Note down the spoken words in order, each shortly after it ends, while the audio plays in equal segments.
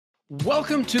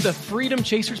Welcome to the Freedom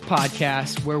Chasers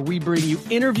podcast, where we bring you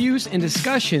interviews and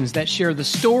discussions that share the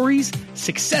stories,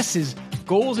 successes,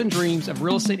 goals, and dreams of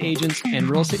real estate agents and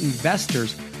real estate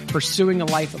investors pursuing a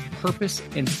life of purpose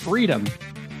and freedom.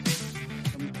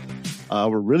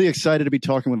 We're really excited to be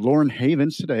talking with Lauren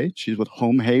Havens today. She's with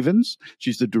Home Havens.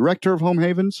 She's the director of Home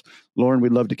Havens. Lauren,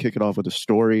 we'd love to kick it off with a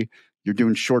story. You're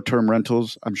doing short-term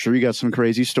rentals. I'm sure you got some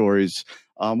crazy stories.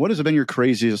 What has been your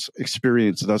craziest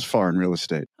experience thus far in real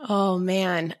estate? Oh,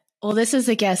 man. Well, this is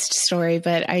a guest story,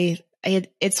 but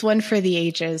it's one for the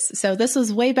ages. So this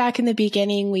was way back in the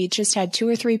beginning. We just had 2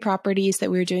 or 3 properties that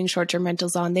we were doing short-term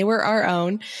rentals on. They were our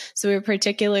own. So we were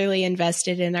particularly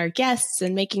invested in our guests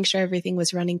and making sure everything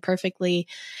was running perfectly.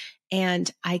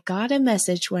 And I got a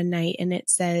message one night and it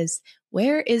says,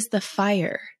 "Where is the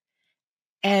fire?"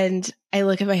 And I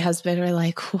look at my husband and we're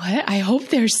like, what? I hope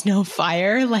there's no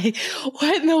fire. Like,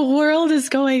 what in the world is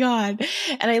going on?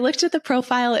 And I looked at the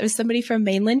profile. It was somebody from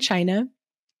mainland China.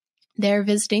 They're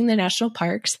visiting the national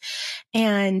parks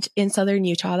and in southern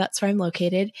Utah. That's where I'm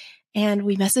located. And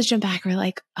we messaged them back. We're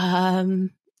like,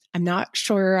 I'm not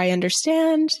sure I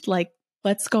understand. Like,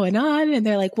 what's going on? And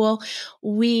they're like, well,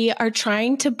 we are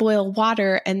trying to boil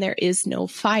water and there is no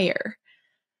fire.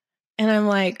 And I'm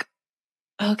like,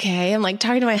 okay. I'm like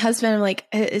talking to my husband. I'm like,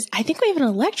 I think we have an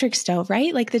electric stove,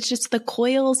 right? Like that's just the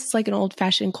coils. It's like an old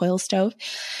fashioned coil stove.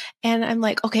 And I'm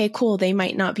like, okay, cool. They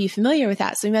might not be familiar with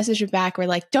that. So we messaged back. We're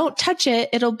like, don't touch it.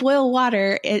 It'll boil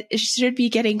water. It should be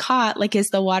getting hot. Like, is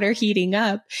the water heating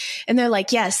up? And they're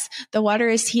like, yes, the water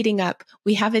is heating up.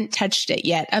 We haven't touched it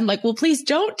yet. I'm like, well, please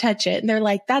don't touch it. And they're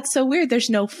like, that's so weird. There's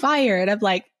no fire. And I'm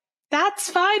like, that's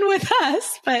fine with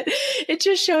us. But it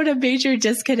just showed a major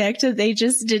disconnect that they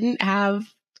just didn't have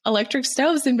electric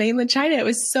stoves in mainland China. It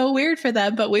was so weird for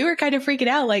them, but we were kind of freaking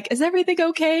out. Like, is everything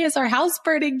okay? Is our house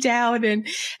burning down? And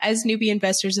as newbie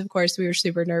investors, of course, we were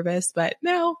super nervous, but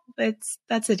no,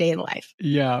 that's a day in life.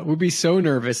 Yeah, we'd be so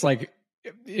nervous. Like,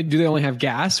 do they only have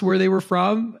gas where they were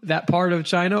from, that part of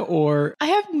China, or? I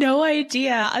have no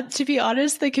idea. To be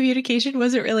honest, the communication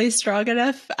wasn't really strong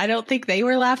enough. I don't think they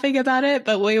were laughing about it,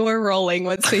 but we were rolling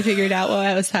once we figured out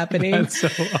what was happening. That's so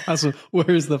awesome.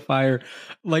 Where's the fire?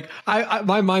 Like,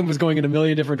 my mind was going in a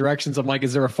million different directions. I'm like,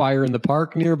 is there a fire in the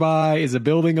park nearby? Is a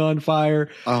building on fire?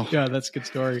 Oh, yeah, that's a good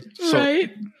story.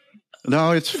 Right?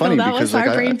 No, it's funny that because was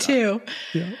our brain too.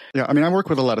 Yeah. I mean, I work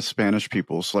with a lot of Spanish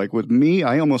people. So like with me,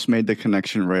 I almost made the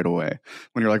connection right away.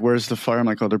 When you're like, where's the fire? I'm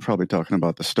like, oh, they're probably talking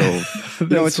about the stove.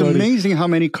 It's funny. Amazing how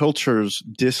many cultures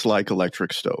dislike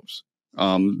electric stoves.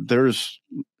 I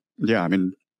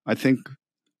think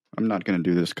I'm not going to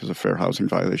do this because of fair housing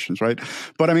violations, right?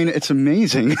 But I mean, it's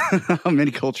amazing how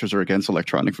many cultures are against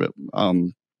electronic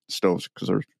stoves because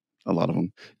there's a lot of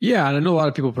them. Yeah. And I know a lot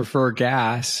of people prefer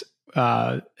gas.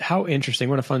 How interesting.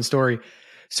 What a fun story.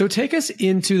 So take us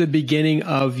into the beginning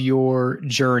of your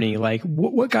journey. Like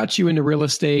what got you into real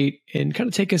estate, and kind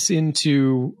of take us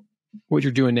into what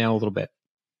you're doing now a little bit.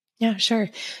 Yeah, sure.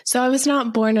 So I was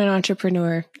not born an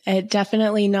entrepreneur.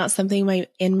 Definitely not something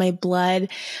in my blood.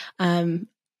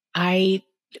 I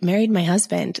married my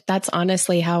husband. That's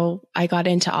honestly how I got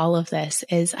into all of this.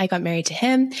 Is I got married to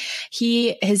him.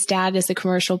 His dad is a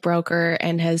commercial broker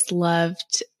and has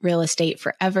loved real estate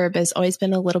forever, but has always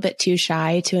been a little bit too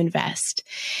shy to invest.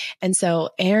 And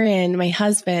so Aaron, my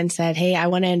husband, said, "Hey, I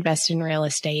want to invest in real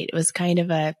estate." It was kind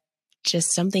of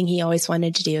just something he always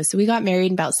wanted to do. So we got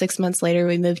married, and about 6 months later,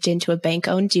 we moved into a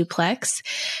bank-owned duplex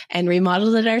and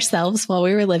remodeled it ourselves while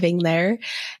we were living there,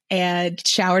 and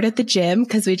showered at the gym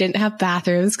because we didn't have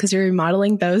bathrooms because we were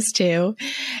remodeling those too.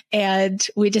 And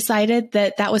we decided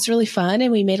that was really fun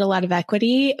and we made a lot of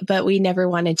equity, but we never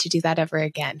wanted to do that ever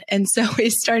again. And so we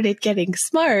started getting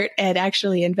smart and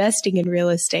actually investing in real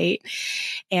estate.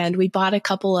 And we bought a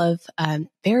couple of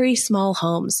very small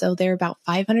homes. So they're about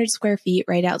 500 square feet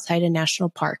right outside a national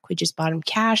park. We just bought them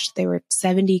cash. They were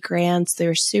 70 grand. So they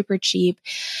were super cheap,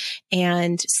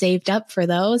 and saved up for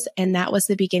those. And that was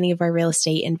the beginning of our real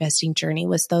estate investing journey,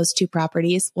 was those 2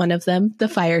 properties. One of them, the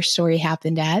fire story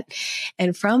happened at.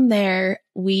 And from there,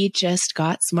 we just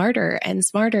got smarter and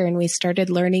smarter, and we started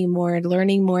learning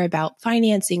more about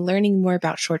financing, learning more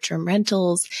about short-term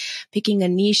rentals, picking a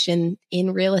niche in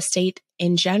real estate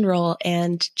in general,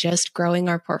 and just growing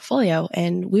our portfolio.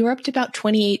 And we were up to about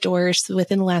 28 doors.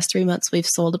 Within the last 3 months, we've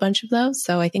sold a bunch of those.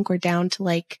 So I think we're down to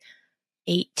like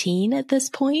 18 at this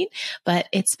point, but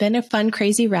it's been a fun,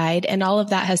 crazy ride. And all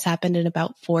of that has happened in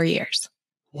about 4 years.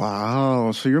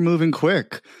 Wow. So you're moving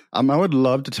quick. I would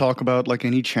love to talk about like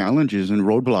any challenges and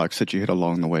roadblocks that you hit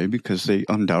along the way, because they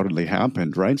undoubtedly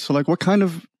happened, right? So like what kind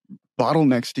of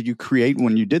bottlenecks did you create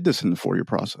when you did this in the 4-year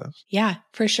process? Yeah,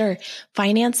 for sure.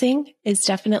 Financing is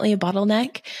definitely a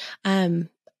bottleneck.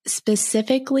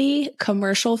 Specifically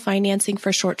commercial financing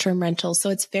for short-term rentals. So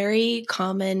it's very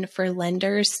common for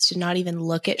lenders to not even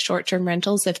look at short-term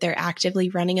rentals if they're actively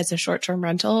running as a short-term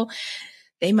rental.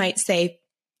 They might say,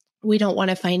 we don't want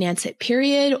to finance it,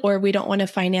 period, or we don't want to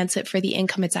finance it for the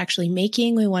income it's actually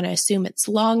making. We want to assume it's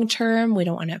long-term. We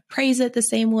don't want to appraise it the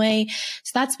same way.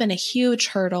 So that's been a huge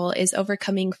hurdle, is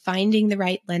overcoming finding the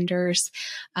right lenders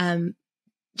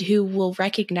who will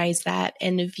recognize that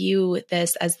and view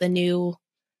this as the new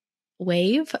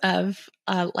wave of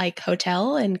like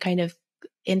hotel and kind of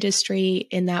industry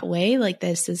in that way. Like,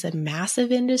 this is a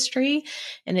massive industry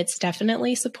and it's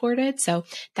definitely supported. So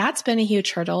that's been a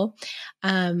huge hurdle.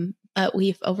 But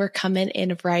we've overcome it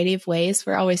in a variety of ways.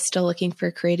 We're always still looking for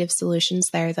creative solutions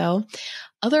there though.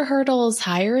 Other hurdles,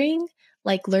 hiring,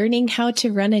 like learning how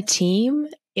to run a team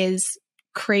is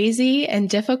crazy and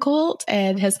difficult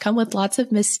and has come with lots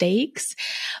of mistakes.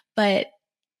 But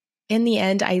in the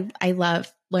end, I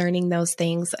love learning those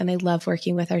things and I love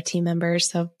working with our team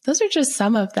members. So those are just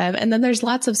some of them. And then there's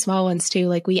lots of small ones too.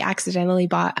 Like, we accidentally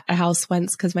bought a house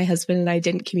once because my husband and I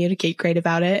didn't communicate great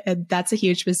about it. And that's a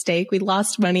huge mistake. We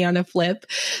lost money on a flip.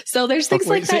 So there's things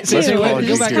like that too.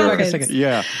 Go back a second.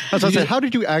 Yeah. I was going to say, how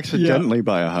did you accidentally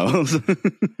buy a house?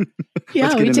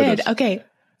 Yeah, we did. This. Okay.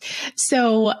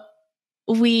 So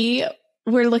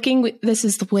we're looking, this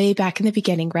is way back in the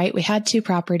beginning, right? We had 2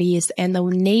 properties and the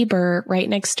neighbor right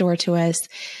next door to us,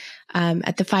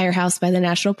 at the firehouse by the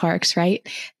national parks, right,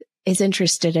 is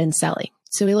interested in selling.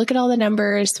 So we look at all the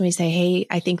numbers and we say, hey,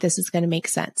 I think this is going to make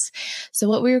sense. So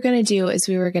what we were going to do is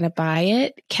we were going to buy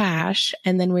it cash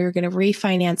and then we were going to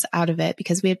refinance out of it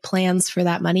because we had plans for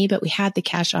that money, but we had the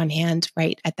cash on hand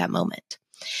right at that moment.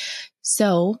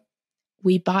 So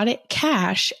we bought it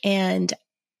cash, and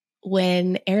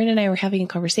when Aaron and I were having a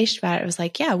conversation about it, I was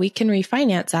like, yeah, we can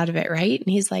refinance out of it, right? And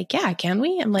he's like, yeah, can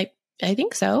we? I'm like, I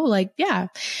think so. Like, yeah.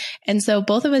 And so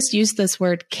both of us used this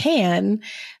word can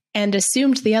and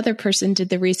assumed the other person did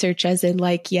the research as in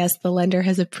like, yes, the lender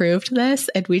has approved this.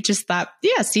 And we just thought,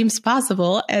 yeah, seems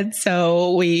possible. And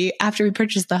so after we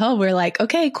purchased the home, we're like,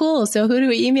 okay, cool. So who do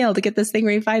we email to get this thing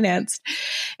refinanced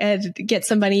and get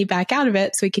some money back out of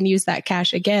it so we can use that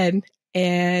cash again?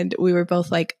 And we were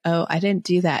both like, oh, I didn't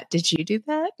do that. Did you do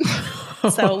that?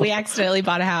 So we accidentally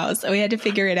bought a house and we had to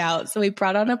figure it out. So we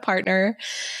brought on a partner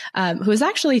who was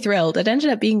actually thrilled. It ended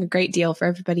up being a great deal for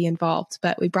everybody involved,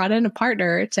 but we brought in a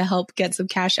partner to help get some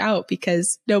cash out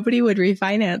because nobody would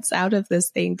refinance out of this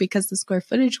thing because the square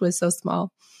footage was so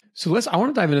small. So I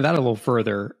want to dive into that a little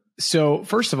further. So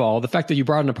first of all, the fact that you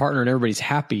brought in a partner and everybody's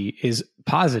happy is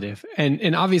positive.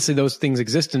 And obviously those things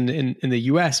exist in the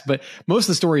US, but most of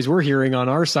the stories we're hearing on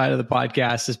our side of the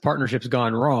podcast is partnerships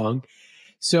gone wrong.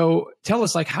 So tell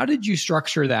us, like, how did you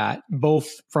structure that, both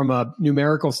from a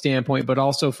numerical standpoint, but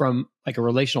also from like a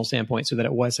relational standpoint, so that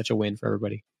it was such a win for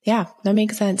everybody? Yeah, that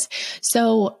makes sense.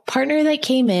 So partner that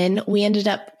came in, we ended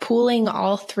up pooling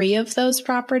all 3 of those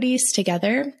properties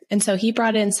together. And so he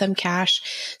brought in some cash.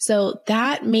 So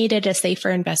that made it a safer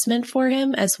investment for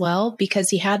him as well, because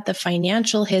he had the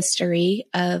financial history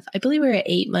of, I believe we were at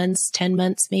 8 months, 10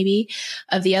 months maybe,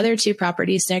 of the other 2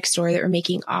 properties next door that were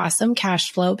making awesome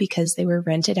cash flow because they were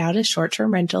rented out as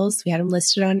short-term rentals. We had them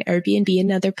listed on Airbnb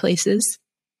and other places.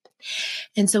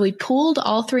 And so we pooled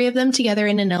all 3 of them together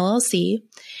in an LLC,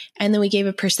 and then we gave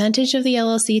a percentage of the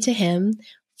LLC to him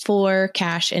for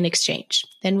cash in exchange.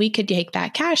 Then we could take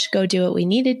that cash, go do what we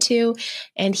needed to,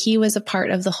 and he was a part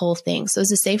of the whole thing. So it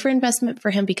was a safer investment for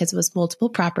him because it was multiple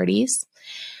properties,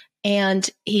 and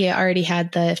he already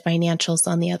had the financials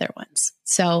on the other ones.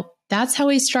 So that's how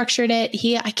we structured it.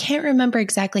 I can't remember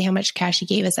exactly how much cash he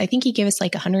gave us. I think he gave us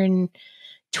like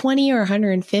 120 or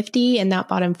 150, and that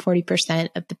bought him 40%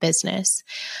 of the business.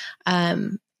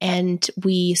 And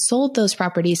we sold those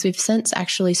properties. We've since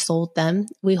actually sold them.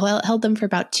 We held them for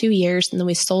about 2 years, and then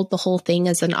we sold the whole thing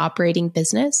as an operating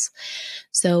business.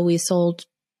 So we sold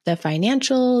the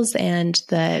financials and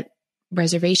the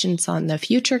reservations on the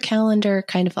future calendar,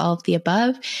 kind of all of the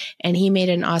above. And he made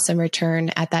an awesome return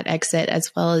at that exit, as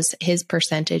well as his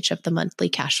percentage of the monthly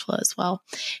cash flow as well.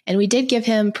 And we did give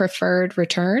him preferred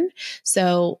return.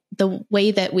 So the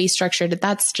way that we structured it,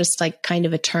 that's just like kind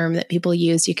of a term that people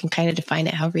use. You can kind of define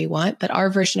it however you want. But our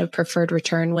version of preferred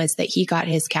return was that he got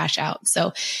his cash out.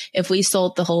 So if we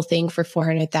sold the whole thing for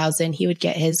 $400,000, he would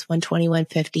get his 120,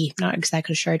 150. Not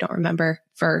exactly sure. I don't remember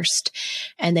first.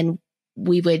 And then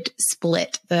we would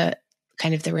split the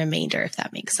kind of the remainder, if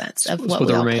that makes sense, of what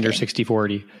the remainder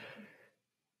 60-40.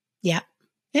 Yeah.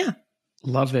 Yeah.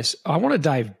 Love this. I want to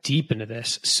dive deep into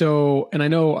this. So, and I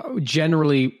know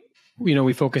generally,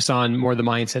 we focus on more of the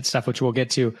mindset stuff, which we'll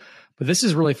get to, but this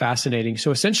is really fascinating.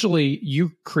 So essentially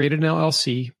you created an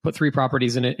LLC, put 3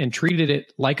 properties in it and treated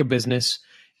it like a business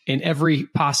in every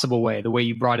possible way, the way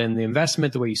you brought in the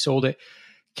investment, the way you sold it.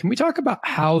 Can we talk about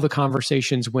how the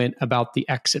conversations went about the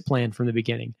exit plan from the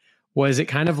beginning? Was it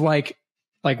kind of like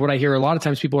what I hear a lot of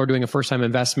times people are doing a first-time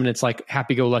investment, it's like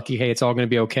happy-go-lucky, hey, it's all going to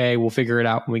be okay, we'll figure it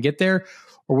out when we get there?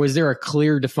 Or was there a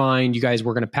clear defined, you guys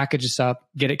were going to package this up,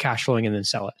 get it cash flowing, and then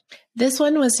sell it? This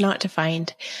one was not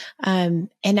defined. And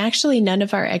actually, none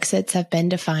of our exits have been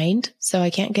defined. So I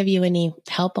can't give you any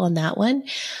help on that one.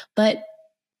 But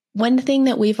one thing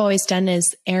that we've always done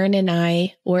is Aaron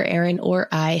or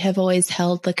I have always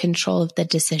held the control of the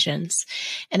decisions.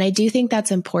 And I do think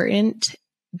that's important,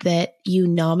 that you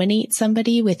nominate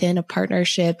somebody within a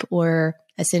partnership or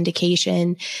a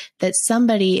syndication, that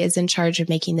somebody is in charge of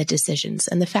making the decisions.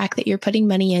 And the fact that you're putting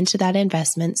money into that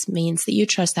investment means that you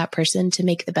trust that person to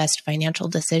make the best financial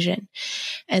decision.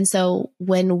 And so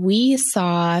when we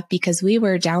saw, because we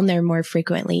were down there more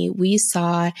frequently, we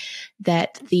saw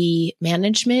that the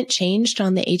management changed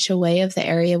on the HOA of the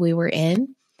area we were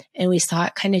in, and we saw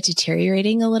it kind of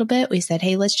deteriorating a little bit. We said,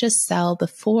 hey, let's just sell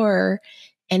before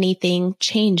anything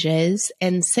changes.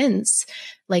 And since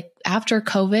after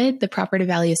COVID, the property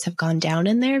values have gone down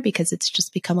in there because it's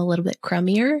just become a little bit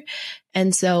crummier.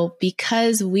 And so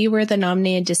because we were the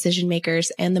nominated decision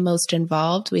makers and the most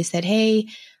involved, we said, hey,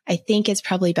 I think it's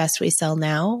probably best we sell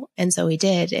now. And so we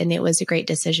did. And it was a great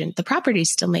decision. The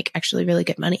properties still make actually really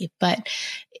good money, but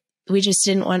we just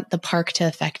didn't want the park to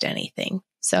affect anything.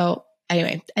 So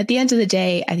anyway, at the end of the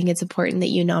day, I think it's important that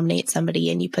you nominate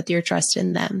somebody and you put your trust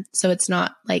in them. So it's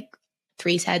not like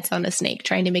 3 heads on a snake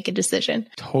trying to make a decision.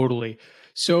 Totally.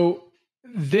 So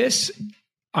this,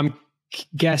 I'm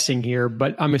guessing here,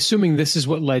 but I'm assuming this is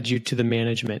what led you to the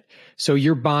management. So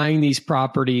you're buying these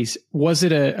properties. Was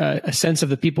it a sense of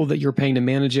the people that you're paying to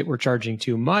manage it were charging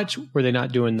too much? Were they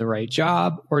not doing the right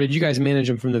job? Or did you guys manage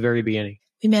them from the very beginning?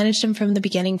 We managed them from the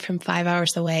beginning, from 5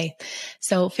 hours away.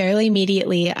 So fairly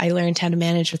immediately, I learned how to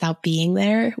manage without being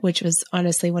there, which was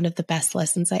honestly one of the best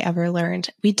lessons I ever learned.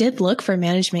 We did look for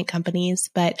management companies,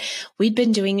 but we'd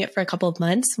been doing it for a couple of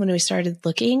months when we started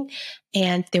looking,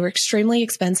 and they were extremely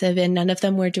expensive, and none of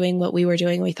them were doing what we were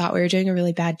doing. We thought we were doing a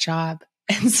really bad job.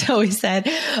 And so we said,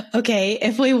 okay,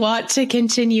 if we want to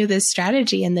continue this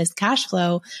strategy and this cash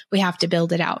flow, we have to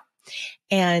build it out.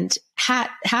 And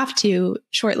have to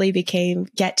shortly became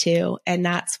get to. And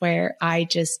that's where I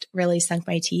just really sunk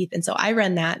my teeth. And so I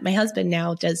run that. My husband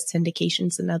now does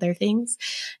syndications and other things.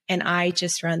 And I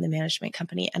just run the management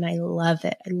company, and I love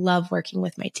it. I love working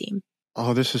with my team.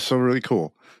 Oh, this is so really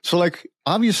cool. So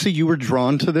obviously you were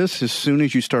drawn to this as soon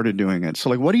as you started doing it.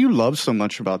 So what do you love so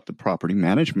much about the property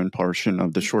management portion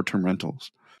of the short-term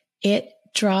rentals? It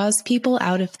draws people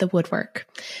out of the woodwork.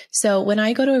 So when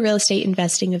I go to a real estate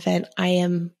investing event, I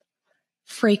am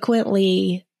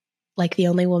frequently the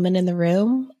only woman in the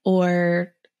room,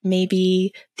 or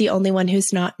maybe the only one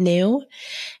who's not new.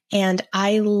 And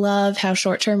I love how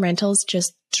short-term rentals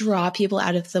just draw people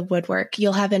out of the woodwork.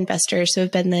 You'll have investors who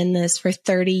have been in this for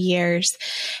 30 years,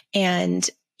 and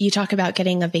you talk about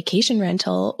getting a vacation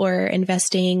rental or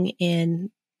investing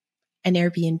in an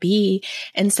Airbnb,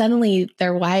 and suddenly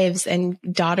their wives and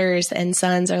daughters and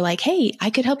sons are like, hey, I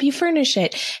could help you furnish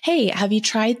it. Hey, have you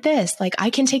tried this?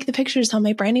 I can take the pictures on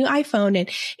my brand new iPhone. And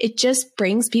it just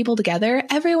brings people together.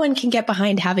 Everyone can get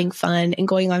behind having fun and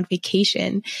going on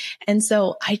vacation. And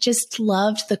so I just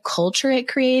loved the culture it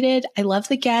created. I love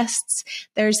the guests.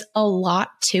 There's a lot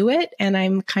to it, and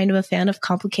I'm kind of a fan of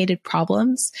complicated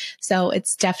problems. So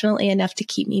it's definitely enough to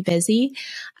keep me busy.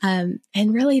 And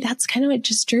really, that's kind of what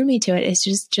just drew me to it. It's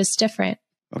just different.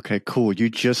 Okay, cool. You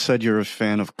just said you're a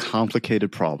fan of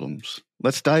complicated problems.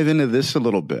 Let's dive into this a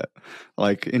little bit.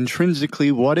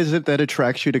 Intrinsically, what is it that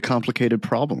attracts you to complicated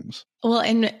problems? Well,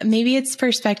 and maybe it's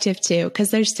perspective too,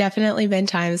 because there's definitely been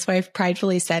times where I've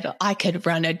pridefully said, I could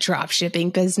run a drop shipping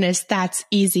business. That's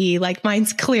easy.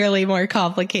 Mine's clearly more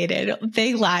complicated.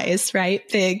 Big lies, right?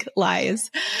 Big lies.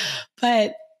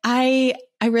 But I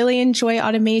really enjoy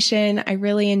automation. I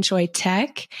really enjoy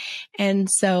tech. And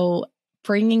so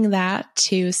bringing that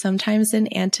to sometimes an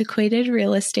antiquated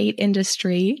real estate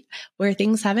industry where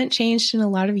things haven't changed in a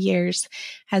lot of years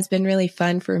has been really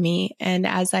fun for me. And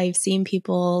as I've seen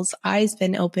people's eyes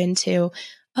been open to,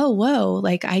 oh, whoa,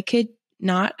 I could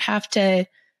not have to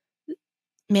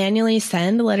manually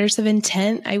send letters of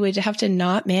intent. I would have to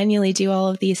not manually do all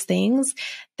of these things.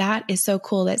 That is so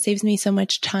cool. That saves me so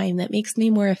much time. That makes me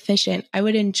more efficient. I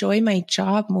would enjoy my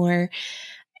job more.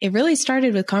 it really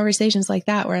started with conversations like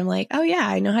that where I'm like, oh yeah,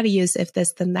 I know how to use if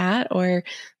this, then that, or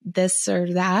this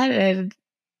or that. And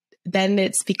then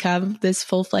it's become this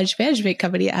full-fledged management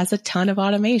company that has a ton of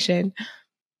automation.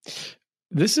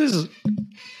 This is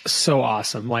so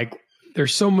awesome. Like,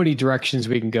 there's so many directions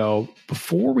we can go.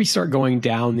 Before we start going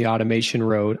down the automation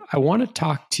road, I want to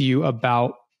talk to you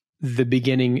about the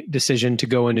beginning decision to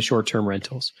go into short-term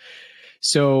rentals.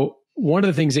 So one of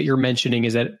the things that you're mentioning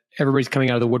is that everybody's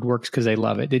coming out of the woodworks because they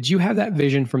love it. Did you have that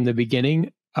vision from the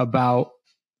beginning about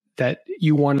that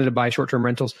you wanted to buy short-term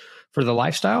rentals for the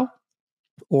lifestyle?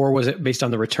 Or was it based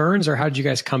on the returns? Or how did you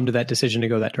guys come to that decision to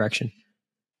go that direction?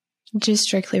 Just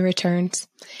strictly returns.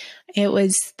 It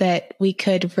was that we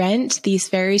could rent these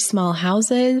very small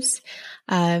houses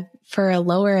for a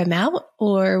lower amount,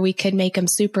 or we could make them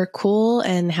super cool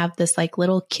and have this like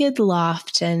little kid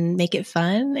loft and make it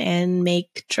fun and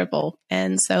make triple.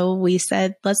 And so we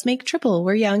said, let's make triple.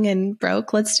 We're young and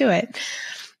broke. Let's do it.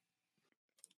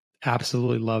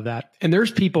 Absolutely love that. And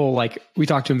there's people, like, we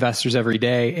talk to investors every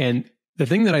day. And the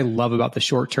thing that I love about the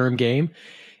short-term game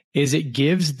is it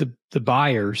gives the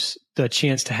buyers the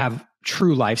chance to have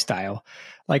true lifestyle.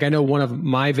 Like, I know one of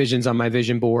my visions on my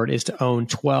vision board is to own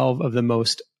 12 of the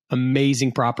most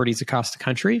amazing properties across the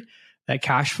country that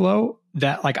cash flow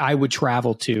that like I would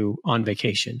travel to on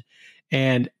vacation.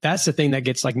 And that's the thing that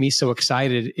gets like me so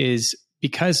excited, is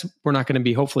because we're not going to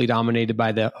be hopefully dominated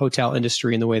by the hotel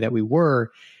industry in the way that we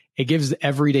were. It gives the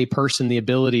everyday person the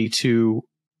ability to,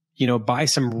 you know, buy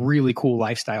some really cool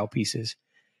lifestyle pieces.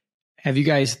 Have you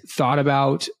guys thought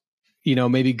about, you know,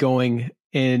 maybe going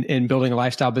in and building a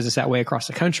lifestyle business that way across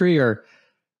the country, or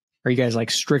are you guys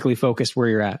like strictly focused where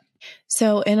you're at?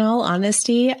 So in all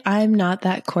honesty, I'm not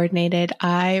that coordinated.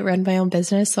 I run my own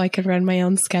business, so I can run my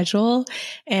own schedule.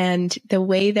 And the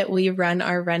way that we run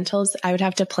our rentals, I would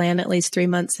have to plan at least 3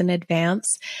 months in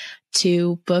advance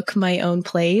to book my own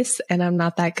place. And I'm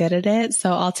not that good at it.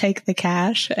 So I'll take the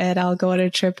cash and I'll go on a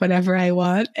trip whenever I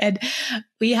want. And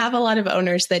we have a lot of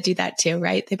owners that do that too,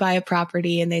 right? They buy a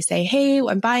property and they say, hey,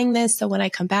 I'm buying this, so when I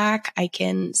come back, I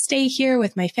can stay here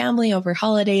with my family over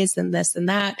holidays and this and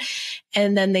that.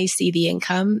 And then they see the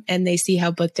income and they see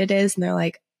how booked it is. And they're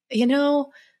like, you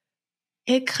know,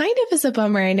 it kind of is a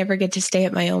bummer I never get to stay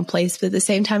at my own place, but at the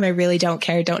same time, I really don't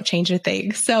care. Don't change a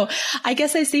thing. So I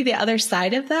guess I see the other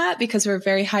side of that, because we're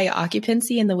very high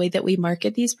occupancy in the way that we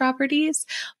market these properties,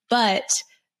 but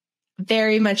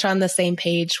very much on the same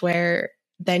page where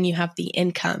then you have the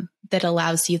income that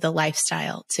allows you the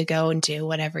lifestyle to go and do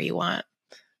whatever you want.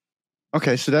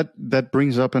 Okay, so that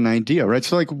brings up an idea, right?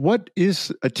 So like, what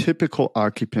is a typical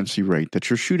occupancy rate that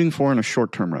you're shooting for in a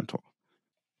short-term rental?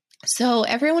 So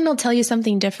everyone will tell you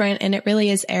something different, and it really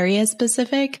is area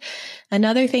specific.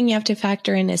 Another thing you have to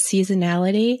factor in is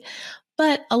seasonality,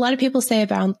 but a lot of people say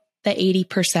about the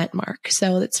 80% mark.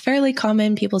 So it's fairly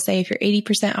common. People say if you're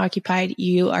 80% occupied,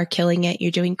 you are killing it. You're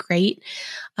doing great.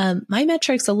 My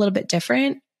metric's a little bit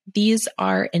different. These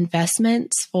are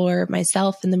investments for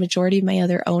myself and the majority of my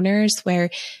other owners, where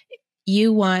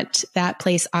you want that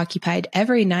place occupied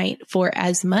every night for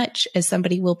as much as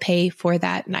somebody will pay for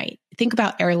that night. Think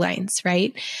about airlines,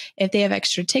 right? If they have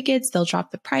extra tickets, they'll drop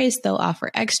the price, they'll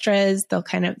offer extras,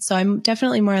 so I'm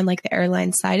definitely more on like the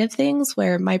airline side of things,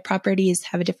 where my properties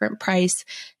have a different price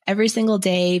every single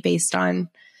day based on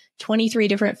 23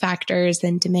 different factors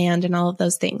and demand and all of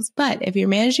those things. But if you're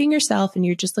managing yourself and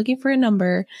you're just looking for a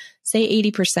number, say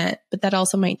 80%, but that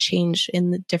also might change in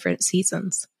the different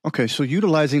seasons. Okay, so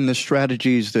utilizing the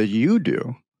strategies that you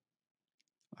do,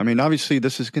 I mean, obviously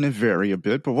this is going to vary a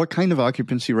bit, but what kind of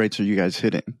occupancy rates are you guys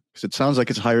hitting? Because it sounds like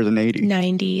it's higher than 80.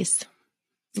 90s.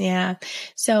 Yeah.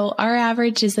 So our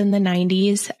average is in the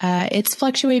 90s. It's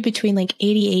fluctuated between like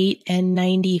 88 and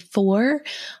 94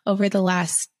 over the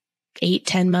last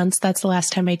 8-10 months. That's the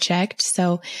last time I checked.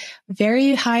 So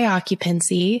very high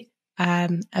occupancy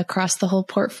across the whole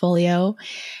portfolio.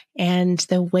 And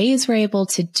the ways we're able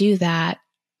to do that,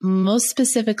 most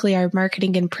specifically our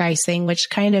marketing and pricing,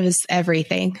 which kind of is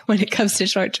everything when it comes to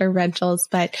short-term rentals.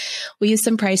 But we use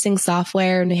some pricing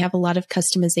software and we have a lot of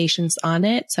customizations on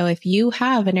it. So if you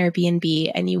have an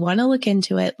Airbnb and you want to look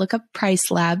into it, look up Price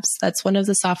Labs. That's one of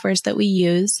the softwares that we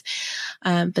use.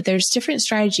 But there's different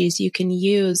strategies you can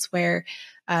use where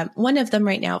one of them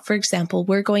right now, for example,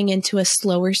 we're going into a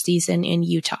slower season in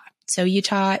Utah. So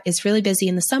Utah is really busy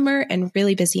in the summer and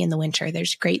really busy in the winter.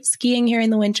 There's great skiing here in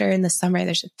the winter. In the summer,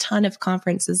 there's a ton of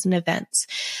conferences and events.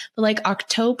 But like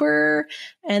October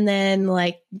and then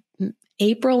like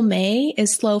April, May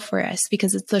is slow for us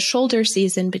because it's the shoulder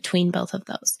season between both of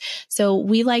those. So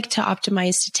we like to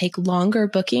optimize to take longer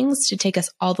bookings to take us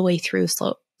all the way through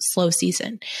slow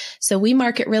season. So we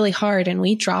market really hard and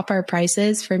we drop our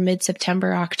prices for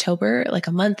mid-September, October, like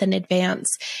a month in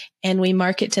advance. And we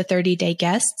market to 30-day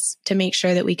guests to make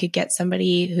sure that we could get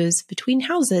somebody who's between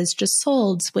houses, just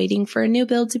sold, waiting for a new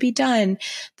build to be done,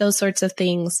 those sorts of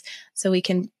things. So we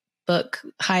can book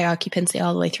high occupancy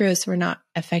all the way through. So we're not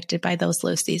affected by those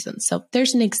low seasons. So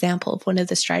there's an example of one of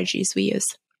the strategies we use.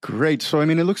 Great. So, I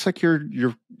mean, it looks like you're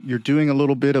doing a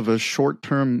little bit of a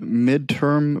short-term,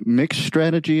 mid-term mix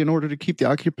strategy in order to keep the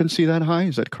occupancy that high.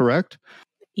 Is that correct?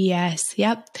 Yes.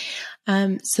 Yep.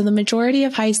 So the majority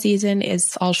of high season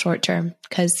is all short-term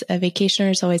because a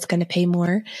vacationer is always going to pay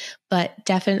more, but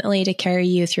definitely to carry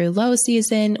you through low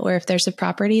season, or if there's a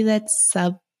property that's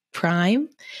subprime,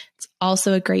 it's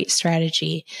also a great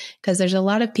strategy because there's a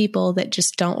lot of people that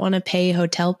just don't want to pay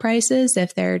hotel prices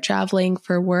if they're traveling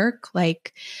for work.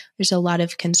 Like there's a lot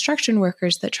of construction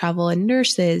workers that travel and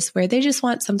nurses where they just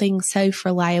want something safe,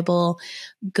 reliable,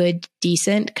 good,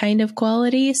 decent kind of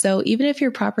quality. So even if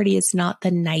your property is not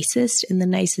the nicest in the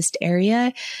nicest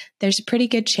area, there's a pretty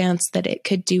good chance that it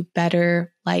could do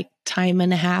better, like time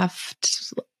and a half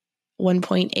to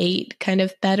 1.8 kind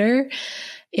of better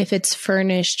if it's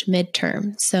furnished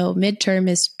midterm. So midterm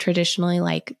is traditionally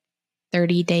like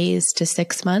 30 days to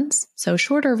 6 months. So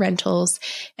shorter rentals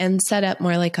and set up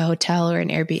more like a hotel or an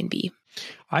Airbnb.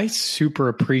 I super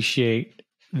appreciate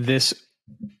this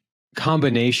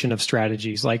combination of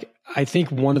strategies. Like, I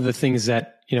think one of the things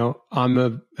that,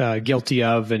 I'm guilty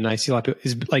of, and I see a lot of people,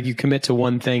 is like you commit to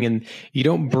one thing and you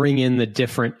don't bring in the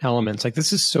different elements. Like,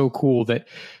 this is so cool that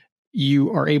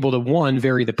you are able to, one,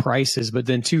 vary the prices, but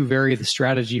then two, vary the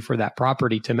strategy for that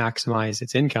property to maximize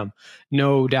its income.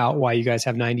 No doubt why you guys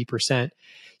have 90%.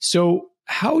 So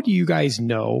how do you guys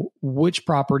know which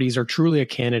properties are truly a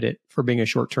candidate for being a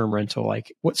short-term rental?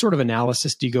 Like, what sort of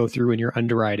analysis do you go through in your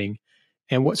underwriting?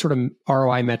 And what sort of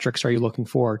ROI metrics are you looking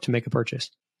for to make a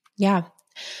purchase? Yeah.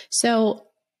 So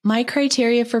my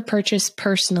criteria for purchase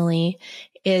personally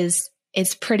is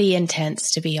it's pretty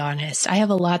intense, to be honest. I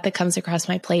have a lot that comes across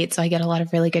my plate, so I get a lot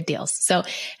of really good deals. So it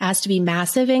has to be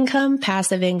massive income,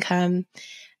 passive income,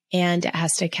 and it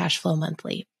has to cash flow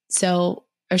monthly.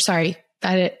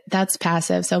 That's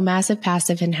passive. So massive,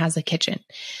 passive, and has a kitchen.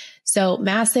 So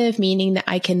massive, meaning that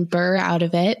I can BRRRR out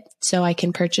of it. So I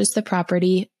can purchase the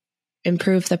property,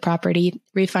 improve the property,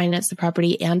 refinance the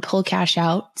property, and pull cash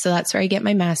out. So that's where I get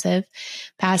my massive.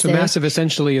 Passive. So massive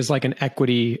essentially is like an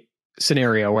equity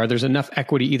scenario where there's enough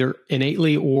equity either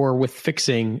innately or with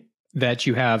fixing that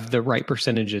you have the right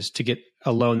percentages to get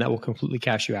a loan that will completely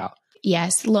cash you out.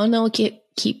 Yes. Loan that will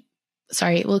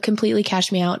will completely cash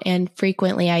me out. And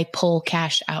frequently I pull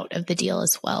cash out of the deal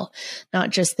as well, not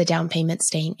just the down payment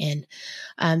staying in.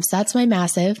 So that's my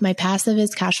massive. My passive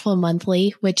is cash flow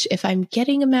monthly, which if I'm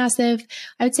getting a massive,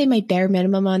 I would say my bare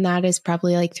minimum on that is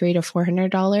probably like $300 to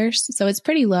 $400. So it's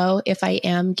pretty low if I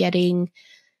am getting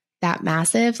that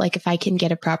massive. Like if I can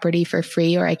get a property for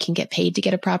free or I can get paid to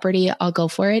get a property, I'll go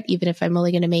for it, even if I'm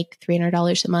only going to make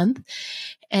 $300 a month.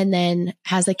 And then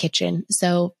has a kitchen.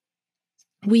 So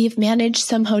we've managed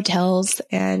some hotels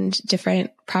and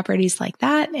different properties like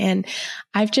that. And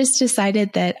I've just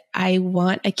decided that I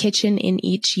want a kitchen in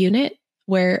each unit,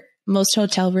 where most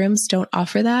hotel rooms don't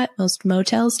offer that. Most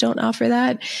motels don't offer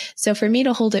that. So for me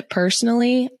to hold it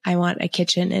personally, I want a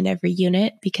kitchen in every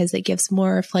unit because it gives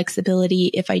more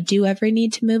flexibility if I do ever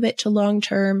need to move it to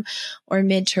long-term or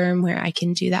midterm, where I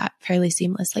can do that fairly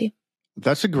seamlessly.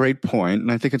 That's a great point,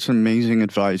 and I think it's amazing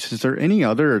advice. Is there any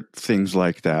other things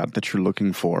like that you're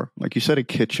looking for? Like you said, a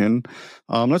kitchen.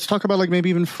 Let's talk about like maybe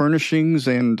even furnishings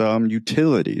and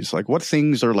utilities. Like what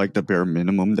things are like the bare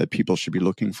minimum that people should be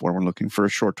looking for when looking for a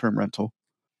short-term rental?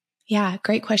 Yeah,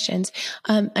 great questions.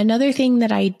 Another thing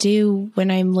that I do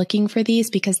when I'm looking for these,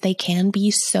 because they can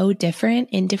be so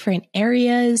different in different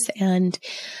areas, and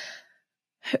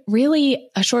really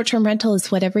a short-term rental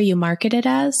is whatever you market it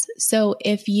as. So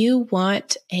if you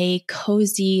want a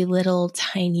cozy little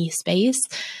tiny space,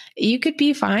 you could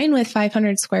be fine with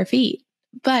 500 square feet.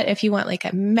 But if you want like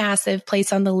a massive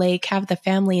place on the lake, have the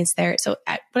families there. So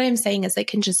what I'm saying is it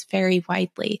can just vary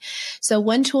widely. So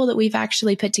one tool that we've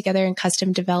actually put together and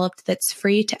custom developed that's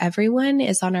free to everyone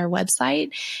is on our website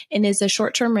and is a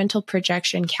short-term rental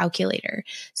projection calculator.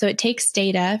 So it takes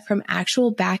data from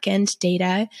actual back-end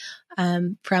data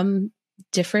from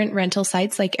different rental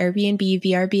sites like Airbnb,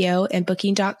 VRBO, and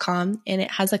Booking.com. And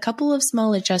it has a couple of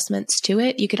small adjustments to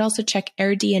it. You could also check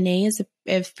AirDNA is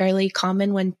a fairly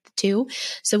common one too.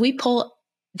 So we pull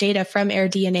data from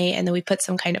AirDNA and then we put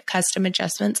some kind of custom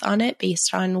adjustments on it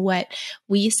based on what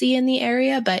we see in the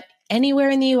area. But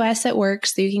anywhere in the US it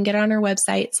works. So you can get on our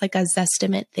website. It's like a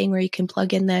Zestimate thing where you can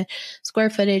plug in the square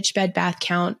footage, bed bath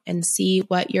count, and see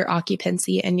what your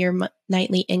occupancy and your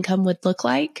nightly income would look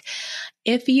like.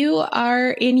 If you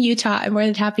are in Utah, I'm more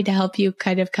than happy to help you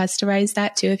kind of customize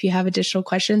that too. If you have additional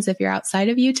questions, if you're outside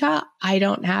of Utah, I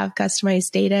don't have customized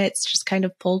data. It's just kind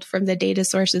of pulled from the data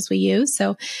sources we use.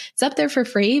 So it's up there for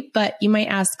free, but you might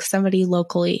ask somebody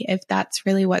locally if that's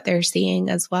really what they're seeing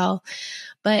as well.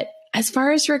 But as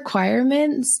far as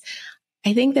requirements,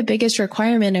 I think the biggest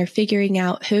requirement are figuring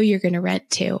out who you're going to rent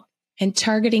to and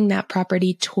targeting that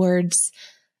property towards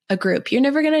a group. You're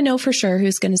never going to know for sure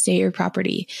who's going to stay at your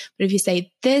property. But if you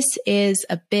say, this is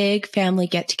a big family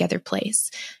get together place,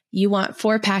 you want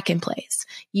 4-pack in place.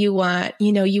 You want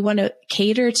to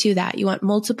cater to that. You want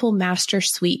multiple master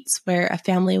suites where a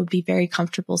family would be very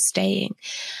comfortable staying.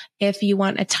 If you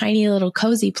want a tiny little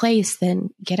cozy place,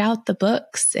 then get out the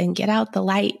books and get out the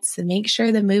lights and make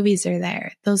sure the movies are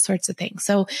there, those sorts of things.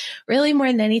 So really more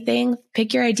than anything,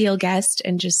 pick your ideal guest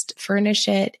and just furnish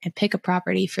it and pick a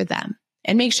property for them.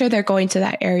 And make sure they're going to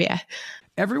that area.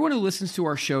 Everyone who listens to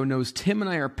our show knows Tim and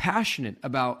I are passionate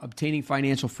about obtaining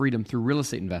financial freedom through real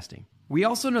estate investing. We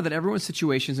also know that everyone's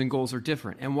situations and goals are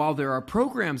different. And while there are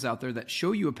programs out there that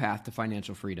show you a path to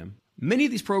financial freedom, many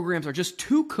of these programs are just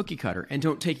too cookie cutter and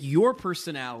don't take your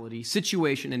personality,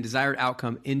 situation, and desired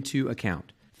outcome into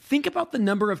account. Think about the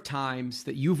number of times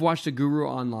that you've watched a guru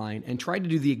online and tried to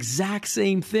do the exact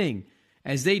same thing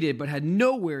as they did, but had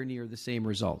nowhere near the same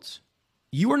results.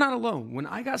 You are not alone. When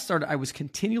I got started, I was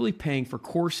continually paying for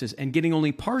courses and getting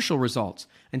only partial results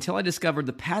until I discovered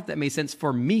the path that made sense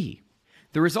for me.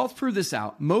 The results prove this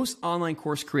out. Most online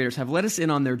course creators have let us in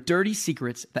on their dirty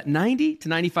secrets that 90 to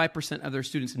 95% of their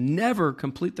students never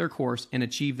complete their course and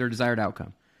achieve their desired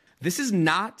outcome. This is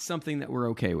not something that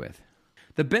we're okay with.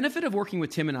 The benefit of working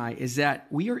with Tim and I is that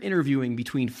we are interviewing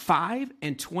between 5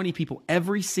 and 20 people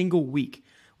every single week.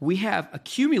 We have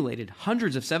accumulated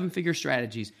hundreds of 7-figure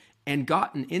strategies and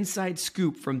got an inside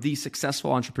scoop from these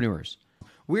successful entrepreneurs.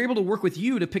 We're able to work with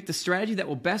you to pick the strategy that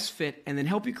will best fit and then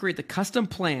help you create the custom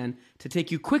plan to take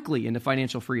you quickly into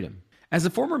financial freedom. As a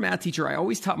former math teacher, I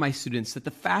always taught my students that the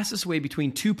fastest way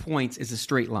between 2 points is a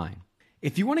straight line.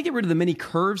 If you want to get rid of the many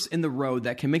curves in the road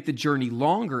that can make the journey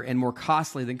longer and more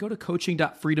costly, then go to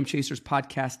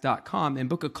coaching.freedomchaserspodcast.com and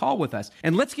book a call with us.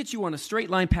 And let's get you on a straight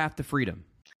line path to freedom.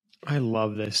 I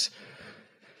love this.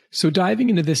 So diving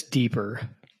into this deeper,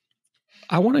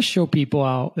 I want to show people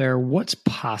out there what's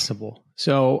possible.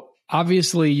 So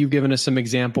obviously you've given us some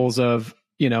examples of,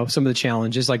 some of the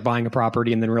challenges like buying a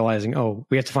property and then realizing, oh,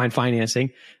 we have to find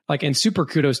financing. And super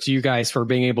kudos to you guys for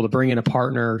being able to bring in a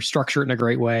partner, structure it in a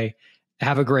great way,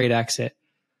 have a great exit.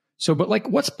 So, but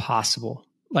what's possible?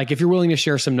 If you're willing to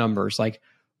share some numbers,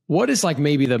 what is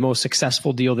maybe the most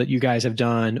successful deal that you guys have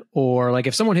done? Or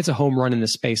if someone hits a home run in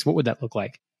this space, what would that look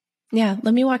like? Yeah,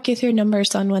 let me walk you through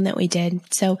numbers on one that we did.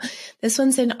 So this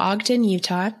one's in Ogden,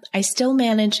 Utah. I still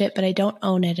manage it, but I don't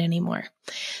own it anymore.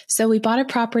 So we bought a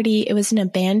property. It was an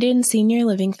abandoned senior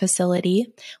living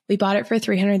facility. We bought it for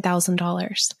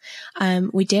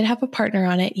 $300,000. We did have a partner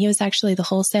on it. He was actually the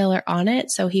wholesaler on it.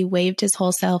 So he waived his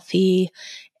wholesale fee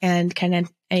and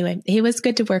anyway, he was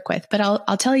good to work with. But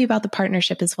I'll tell you about the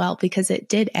partnership as well, because it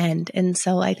did end. And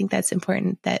so I think that's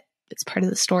important that it's part of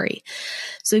the story.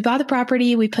 So we bought the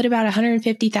property. We put about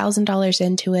 $150,000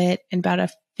 into it and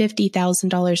about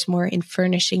 $50,000 more in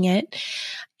furnishing it.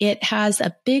 It has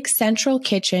a big central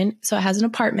kitchen. So it has an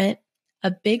apartment,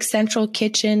 a big central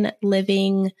kitchen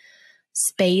living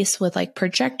space with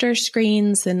projector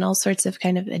screens and all sorts of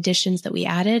kind of additions that we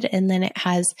added. And then it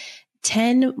has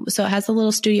so it has a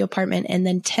little studio apartment and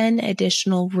then 10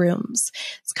 additional rooms.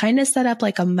 It's kind of set up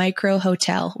like a micro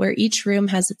hotel where each room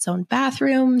has its own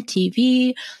bathroom,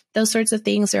 TV, those sorts of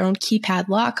things, their own keypad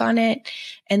lock on it.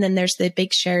 And then there's the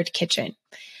big shared kitchen.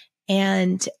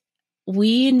 And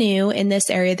we knew in this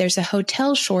area, there's a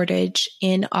hotel shortage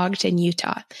in Ogden,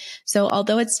 Utah. So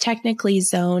although it's technically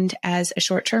zoned as a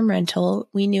short-term rental,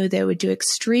 we knew they would do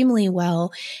extremely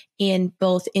well in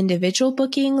both individual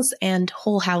bookings and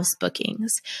whole house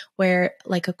bookings, where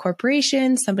like a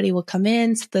corporation, somebody will come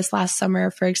in. So this last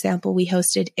summer, for example, we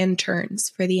hosted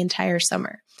interns for the entire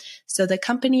summer. So the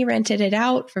company rented it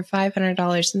out for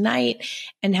 $500 a night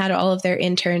and had all of their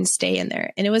interns stay in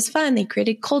there. And it was fun. They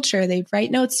created culture. They'd write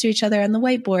notes to each other on the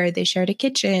whiteboard. They shared a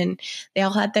kitchen. They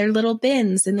all had their little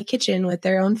bins in the kitchen with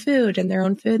their own food and their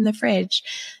own food in the fridge.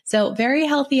 So very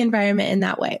healthy environment in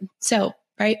that way. So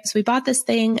we bought this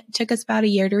thing. It took us about a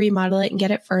year to remodel it and get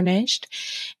it furnished.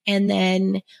 And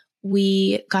then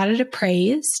we got it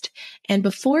appraised. And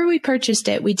before we purchased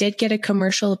it, we did get a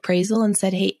commercial appraisal and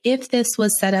said, hey, if this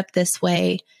was set up this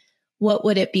way, what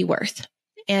would it be worth?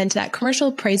 And that commercial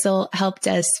appraisal helped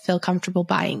us feel comfortable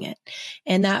buying it.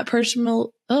 And that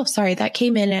that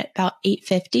came in at about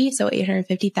 850. So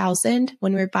 850,000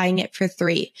 when we were buying it for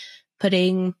 3,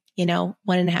 putting,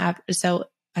 1.5, so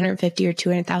 150 or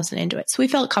 200,000 into it. So we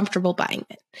felt comfortable buying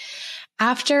it.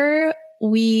 After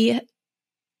we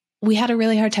had a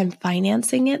really hard time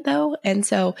financing it though. And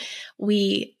so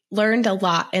we learned a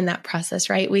lot in that process,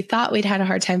 right? We thought we'd had a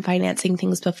hard time financing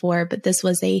things before, but this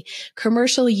was a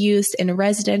commercial use in a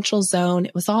residential zone.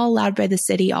 It was all allowed by the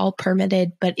city, all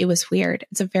permitted, but it was weird.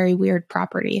 It's a very weird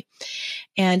property.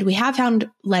 And we have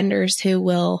found lenders who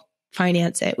will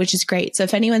finance it, which is great. So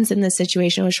if anyone's in this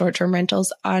situation with short-term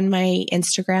rentals, on my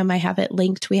Instagram, I have it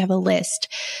linked. We have a list.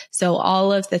 So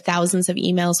all of the thousands of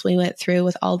emails we went through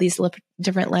with all these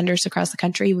different lenders across the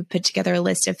country, we put together a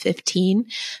list of 15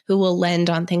 who will lend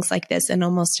on things like this in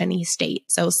almost any state.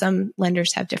 So some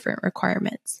lenders have different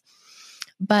requirements.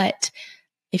 But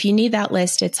if you need that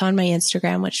list, it's on my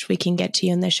Instagram, which we can get to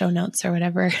you in the show notes or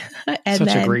whatever.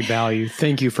 Such a great value.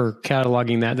 Thank you for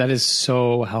cataloging that. That is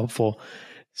so helpful.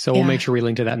 So we'll make sure we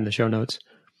link to that in the show notes.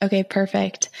 Okay,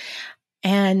 perfect.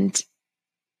 And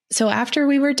so after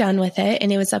we were done with it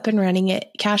and it was up and running, it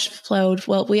cash flowed.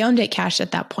 Well, we owned it cash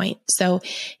at that point. So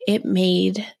it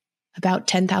made about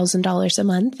 $10,000 a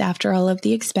month after all of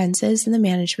the expenses and the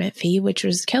management fee, which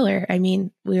was killer. I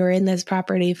mean, we were in this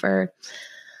property for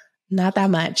not that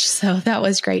much. So that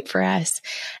was great for us.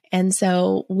 And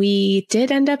so we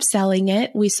did end up selling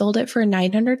it. We sold it for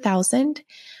 $900,000,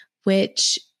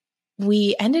 which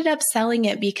we ended up selling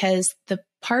it because the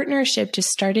partnership just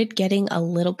started getting a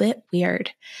little bit weird.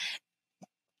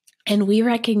 And we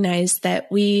recognized that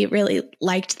we really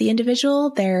liked the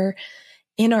individual. They're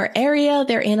in our area,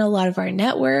 they're in a lot of our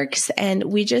networks, and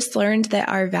we just learned that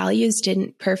our values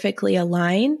didn't perfectly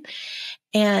align.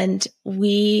 And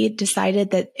we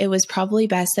decided that it was probably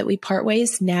best that we part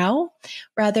ways now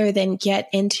rather than get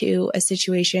into a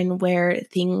situation where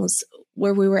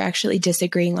we were actually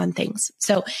disagreeing on things.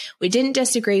 So we didn't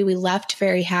disagree. We left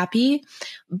very happy,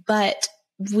 but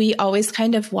we always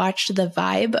kind of watched the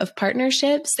vibe of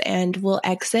partnerships and we'll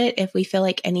exit if we feel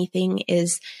like anything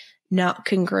is not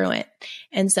congruent.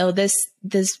 And so this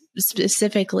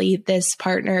specifically, this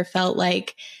partner felt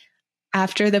like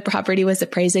after the property was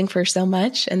appraising for so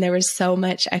much and there was so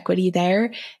much equity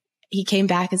there, he came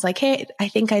back and was like, hey, I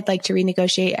think I'd like to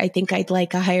renegotiate. I think I'd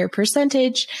like a higher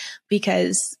percentage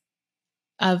because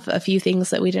of a few things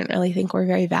that we didn't really think were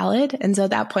very valid. And so at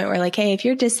that point, we're like, hey, if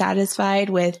you're dissatisfied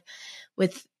with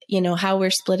how we're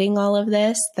splitting all of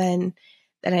this, then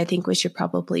I think we should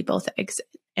probably both exit.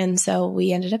 And so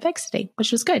we ended up exiting,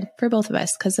 which was good for both of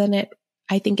us because then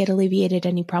I think it alleviated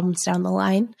any problems down the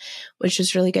line, which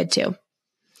was really good too.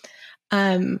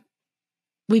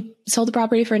 We sold the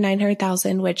property for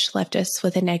 $900,000, which left us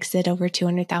with an exit over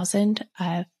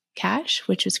 $200,000 cash,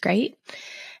 which was great,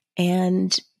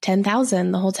 and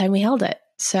 $10,000 the whole time we held it.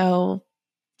 So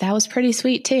that was pretty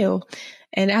sweet too.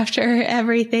 And after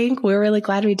everything, we were really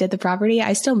glad we did the property.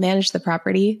 I still manage the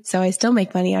property, so I still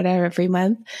make money out of it every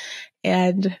month.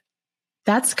 And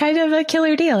that's kind of a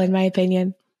killer deal, in my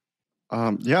opinion.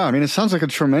 Yeah, I mean, it sounds like a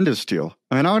tremendous deal.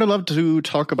 I mean, I would love to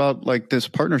talk about like this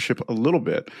partnership a little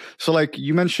bit. So like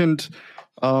you mentioned,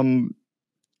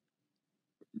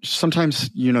 sometimes,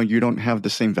 you don't have the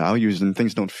same values and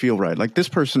things don't feel right. Like this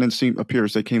person,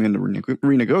 appears they came in to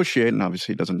renegotiate, and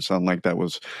obviously it doesn't sound like that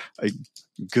was a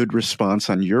good response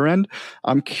on your end.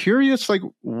 I'm curious, like,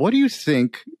 what do you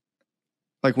think,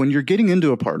 like when you're getting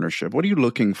into a partnership, what are you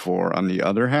looking for on the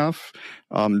other half?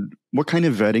 What kind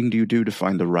of vetting do you do to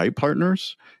find the right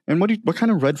partners? And what kind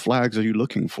of red flags are you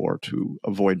looking for to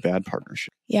avoid bad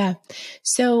partnership? Yeah.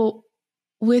 So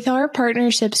with our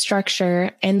partnership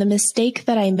structure and the mistake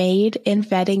that I made in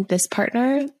vetting this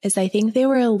partner is I think they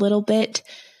were a little bit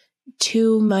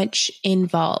too much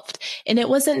involved. And it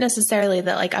wasn't necessarily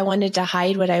that like I wanted to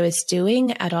hide what I was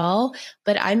doing at all,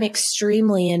 but I'm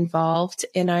extremely involved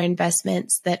in our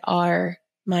investments that are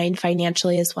mine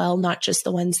financially as well, not just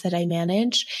the ones that I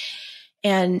manage.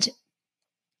 And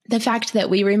the fact that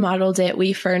we remodeled it,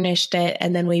 we furnished it,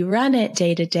 and then we run it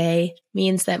day to day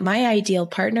means that my ideal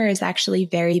partner is actually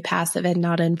very passive and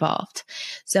not involved.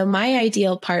 So my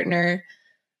ideal partner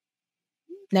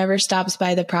never stops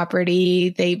by the property.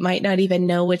 They might not even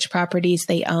know which properties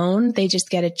they own. They just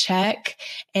get a check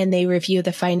and they review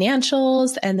the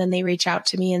financials, and then they reach out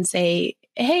to me and say,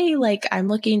 hey, like I'm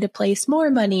looking to place more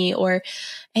money, or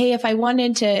hey, if I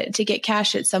wanted to get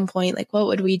cash at some point, like what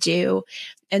would we do?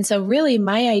 And so really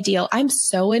I'm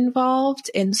so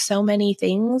involved in so many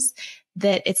things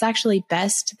that it's actually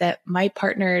best that my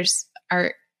partners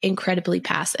are incredibly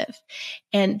passive.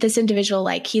 And this individual,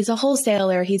 like, he's a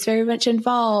wholesaler, he's very much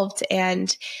involved.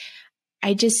 And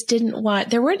I just didn't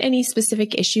want, there weren't any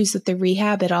specific issues with the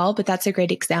rehab at all, but that's a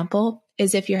great example,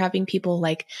 is if you're having people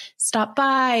like stop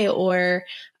by or,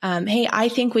 hey, I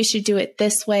think we should do it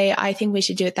this way. I think we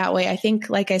should do it that way. I think,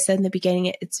 like I said in the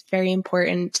beginning, it's very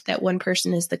important that one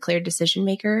person is the clear decision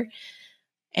maker.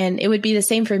 And it would be the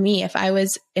same for me if I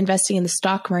was investing in the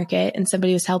stock market and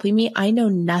somebody was helping me. I know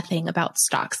nothing about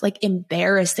stocks, like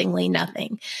embarrassingly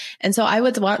nothing. And so I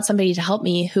would want somebody to help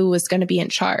me who was going to be in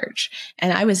charge,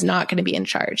 and I was not going to be in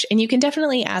charge. And you can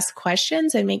definitely ask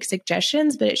questions and make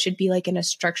suggestions, but it should be like in a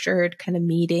structured kind of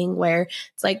meeting where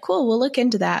it's like, cool, we'll look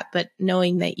into that, but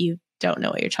knowing that you don't know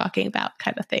what you're talking about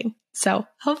kind of thing. So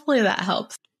hopefully that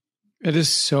helps. It is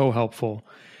so helpful.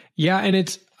 Yeah.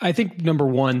 And I think number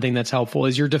one thing that's helpful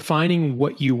is you're defining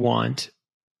what you want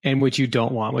and what you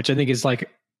don't want, which I think is like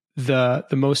the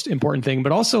most important thing.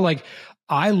 But also, like,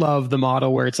 I love the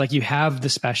model where it's like you have the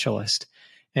specialist.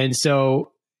 And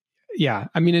so, yeah,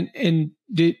 I mean,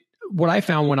 what I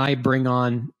found when I bring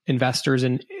on investors,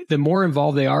 and the more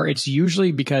involved they are, it's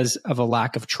usually because of a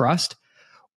lack of trust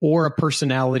or a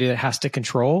personality that has to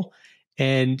control.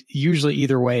 And usually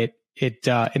either way, it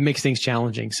makes things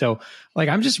challenging. So, like,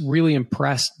 I'm just really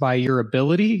impressed by your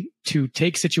ability to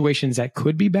take situations that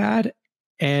could be bad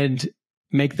and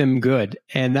make them good.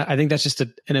 And I think that's just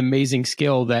an amazing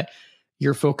skill that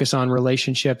your focus on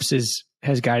relationships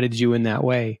has guided you in that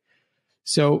way.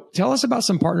 So tell us about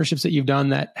some partnerships that you've done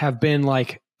that have been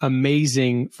like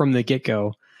amazing from the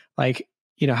get-go. Like,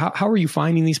 how are you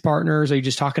finding these partners? Are you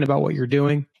just talking about what you're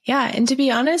doing? Yeah. And to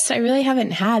be honest, I really haven't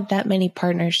had that many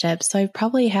partnerships. So I've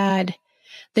probably had,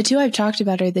 the two I've talked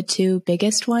about are the two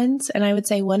biggest ones. And I would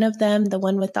say one of them, the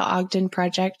one with the Ogden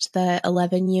project, the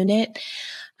 11 unit,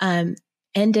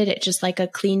 ended at just like a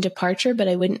clean departure, but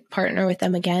I wouldn't partner with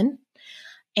them again.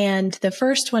 And the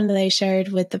first one that I shared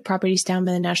with the properties down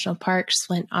by the national parks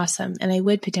went awesome. And I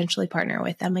would potentially partner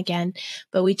with them again,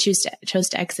 but we chose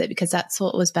to exit because that's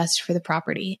what was best for the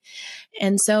property.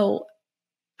 And so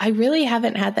I really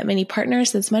haven't had that many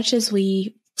partners. As much as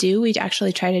we do, we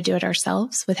actually try to do it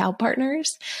ourselves without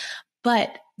partners.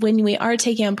 But when we are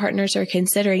taking on partners or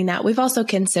considering that, we've also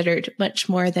considered much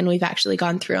more than we've actually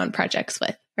gone through on projects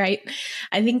with, right?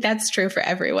 I think that's true for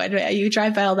everyone. You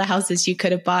drive by all the houses you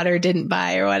could have bought or didn't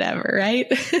buy or whatever,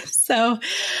 right? So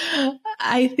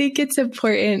I think it's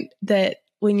important that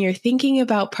when you're thinking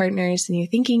about partners and you're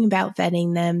thinking about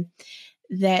vetting them,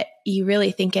 that you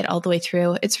really think it all the way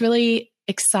through. It's really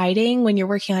exciting when you're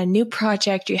working on a new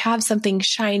project, you have something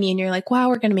shiny and you're like, wow,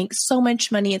 we're going to make so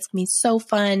much money. It's going to be so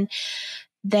fun,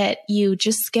 that you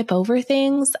just skip over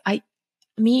things.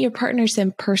 Meet your partners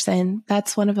in person.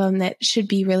 That's one of them that should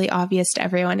be really obvious to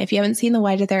everyone. If you haven't seen the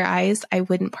white of their eyes, I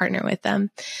wouldn't partner with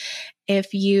them.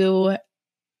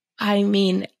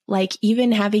 Like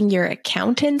even having your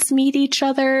accountants meet each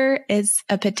other is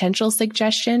a potential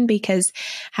suggestion, because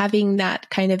having that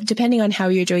kind of, depending on how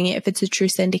you're doing it, if it's a true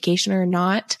syndication or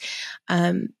not,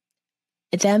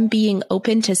 them being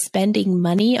open to spending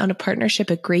money on a partnership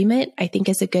agreement, I think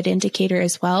is a good indicator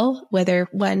as well, whether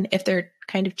if they're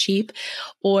kind of cheap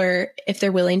or if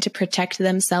they're willing to protect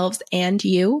themselves and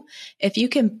you. If you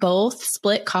can both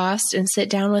split costs and sit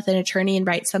down with an attorney and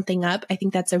write something up, I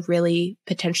think that's a really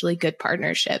potentially good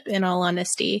partnership, in all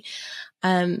honesty.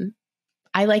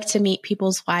 I like to meet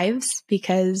people's wives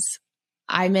because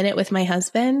I'm in it with my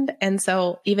husband. And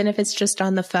so even if it's just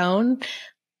on the phone,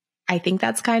 I think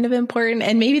that's kind of important.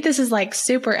 And maybe this is like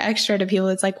super extra to people.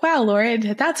 It's like, wow,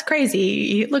 Lauren, that's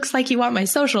crazy. It looks like you want my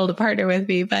social to partner with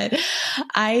me, but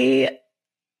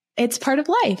it's part of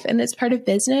life and it's part of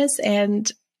business.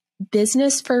 And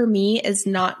business for me is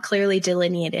not clearly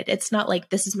delineated. It's not like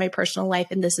this is my personal life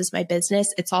and this is my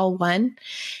business. It's all one.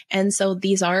 And so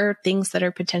these are things that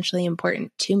are potentially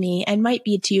important to me and might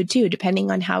be to you too,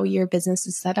 depending on how your business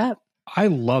is set up. I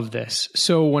love this.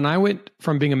 So when I went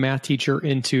from being a math teacher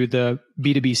into the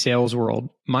B2B sales world,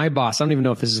 my boss, I don't even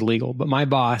know if this is legal, but my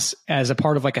boss, as a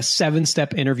part of like a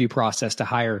 7-step interview process to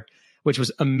hire, which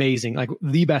was amazing, like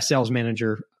the best sales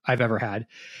manager I've ever had.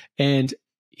 And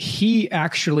he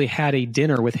actually had a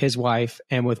dinner with his wife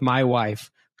and with my wife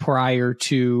prior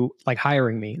to like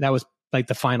hiring me. That was like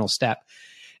the final step.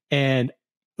 And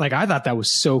like, I thought that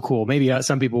was so cool. Maybe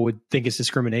some people would think it's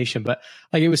discrimination, but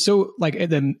like, it was so like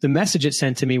the message it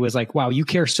sent to me was like, wow, you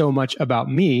care so much about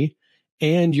me,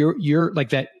 and you're like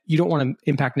that. You don't want to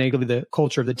impact negatively the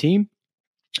culture of the team,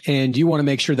 and you want to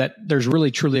make sure that there's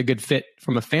really truly a good fit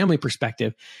from a family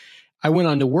perspective. I went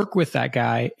on to work with that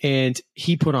guy, and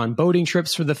he put on boating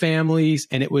trips for the families,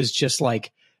 and it was just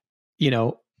like,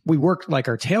 we worked like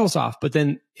our tails off, but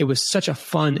then it was such a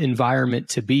fun environment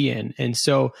to be in. And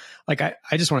so like, I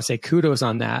just want to say kudos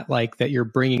on that, like that you're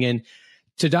bringing in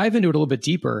to dive into it a little bit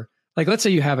deeper. Like, let's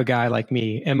say you have a guy like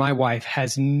me and my wife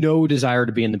has no desire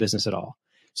to be in the business at all.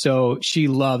 So she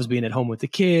loves being at home with the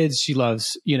kids. She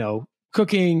loves,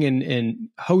 cooking and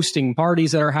hosting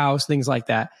parties at our house, things like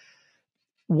that.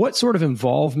 What sort of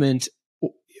involvement,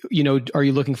 are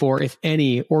you looking for, if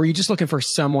any, or are you just looking for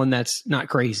someone that's not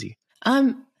crazy?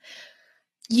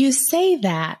 You say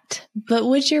that, but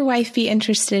would your wife be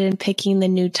interested in picking the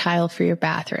new tile for your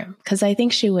bathroom? Because I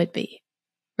think she would be,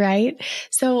 right?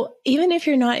 So even if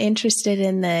you're not interested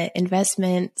in the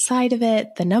investment side of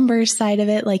it, the numbers side of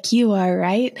it, like you are,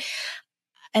 right?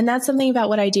 And that's something about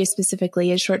what I do specifically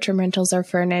is short-term rentals are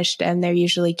furnished and they're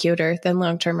usually cuter than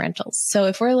long-term rentals. So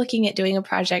if we're looking at doing a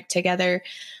project together,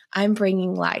 I'm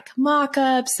bringing like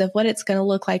mock-ups of what it's going to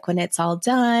look like when it's all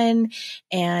done.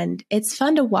 And it's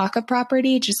fun to walk a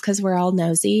property just because we're all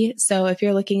nosy. So if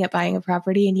you're looking at buying a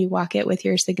property and you walk it with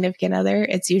your significant other,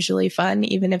 it's usually fun,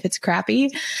 even if it's crappy.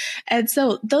 And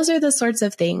so those are the sorts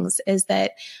of things is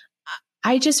that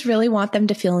I just really want them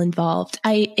to feel involved.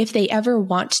 If they ever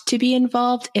want to be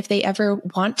involved, if they ever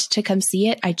want to come see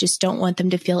it, I just don't want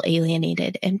them to feel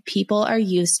alienated. And people are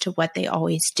used to what they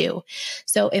always do.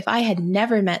 So if I had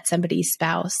never met somebody's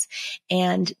spouse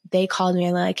and they called me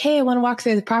and like, hey, I want to walk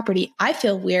through the property, I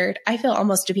feel weird. I feel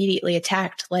almost immediately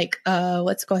attacked, like,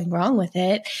 what's going wrong with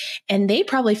it? And they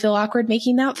probably feel awkward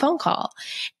making that phone call.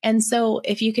 And so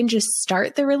if you can just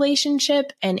start the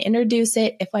relationship and introduce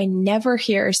it, if I never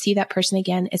hear or see that person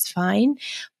again, it's fine,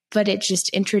 but it just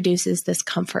introduces this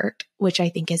comfort, which I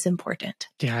think is important.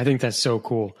 Yeah, I think that's so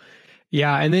cool.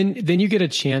 Yeah. And then you get a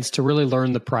chance to really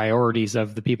learn the priorities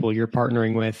of the people you're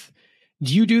partnering with.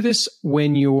 Do you do this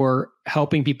when you're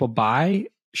helping people buy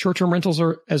short-term rentals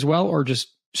as well, or just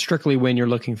strictly when you're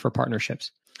looking for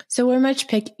partnerships? So we're much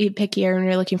pickier when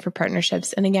we're looking for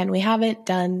partnerships. And again, we haven't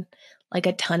done like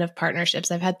a ton of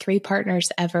partnerships. I've had 3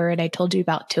 partners ever, and I told you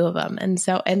about 2 of them. And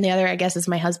the other, I guess, is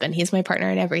my husband. He's my partner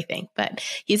in everything, but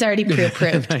he's already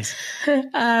pre-approved. Nice.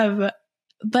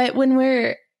 But when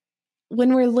we're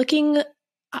looking,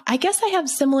 I guess I have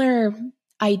similar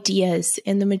ideas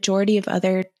in the majority of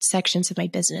other sections of my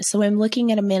business. So I'm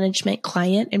looking at a management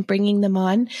client and bringing them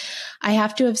on. I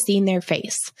have to have seen their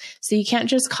face. So you can't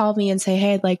just call me and say,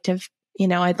 hey,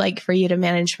 I'd like for you to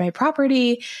manage my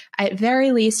property. At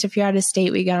very least, if you're out of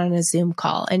state, we get on a Zoom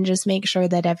call and just make sure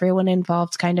that everyone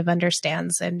involved kind of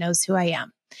understands and knows who I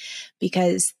am,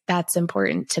 because that's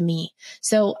important to me.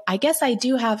 So I guess I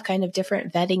do have kind of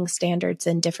different vetting standards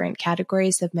in different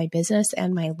categories of my business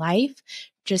and my life,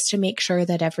 just to make sure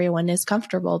that everyone is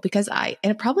comfortable, because and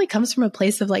it probably comes from a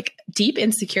place of like deep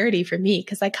insecurity for me,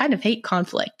 because I kind of hate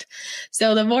conflict.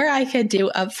 So the more I can do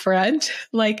upfront,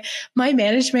 like my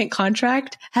management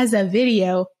contract has a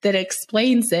video that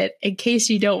explains it in case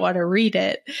you don't want to read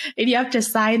it, and you have to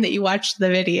sign that you watched the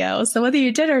video. So whether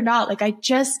you did or not, like I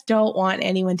just don't want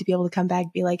anyone to be able to come back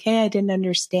and be like, hey, I didn't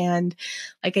understand.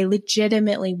 Like I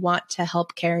legitimately want to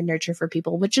help care and nurture for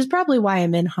people, which is probably why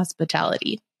I'm in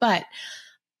hospitality. But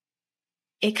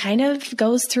it kind of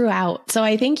goes throughout. So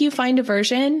I think you find a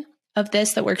version of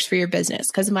this that works for your business,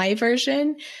 because my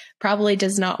version probably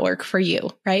does not work for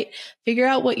you, right? Figure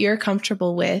out what you're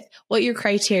comfortable with, what your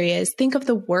criteria is. Think of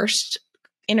the worst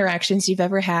interactions you've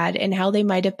ever had and how they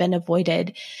might have been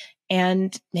avoided,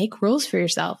 and make rules for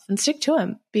yourself and stick to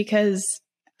them, because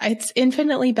it's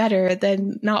infinitely better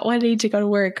than not wanting to go to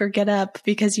work or get up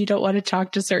because you don't want to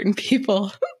talk to certain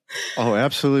people. Oh,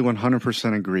 absolutely.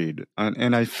 100% agreed.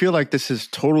 And I feel like this is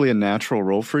totally a natural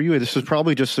role for you. This is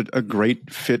probably just a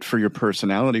great fit for your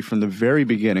personality from the very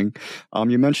beginning.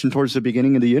 You mentioned towards the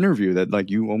beginning of the interview that like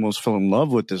you almost fell in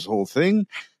love with this whole thing,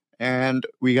 and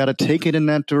we got to take it in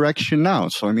that direction now.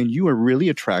 So, I mean, you are really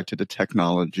attracted to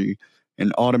technology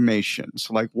and automation.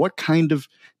 So like what kind of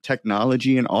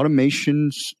technology and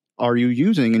automations are you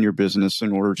using in your business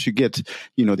in order to get,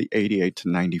 the 88 to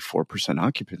 94%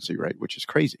 occupancy rate, which is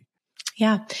crazy?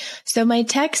 Yeah. So my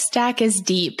tech stack is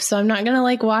deep. So I'm not going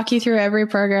to walk you through every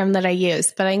program that I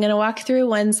use, but I'm going to walk through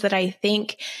ones that I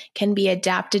think can be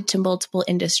adapted to multiple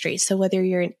industries. So whether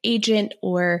you're an agent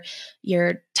or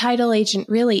your title agent,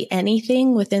 really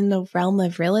anything within the realm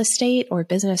of real estate or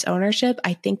business ownership,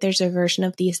 I think there's a version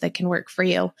of these that can work for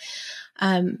you.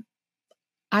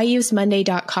 I use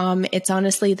Monday.com. It's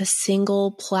honestly the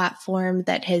single platform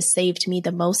that has saved me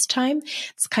the most time.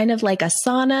 It's kind of like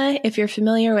Asana. If you're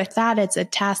familiar with that, it's a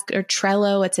task, or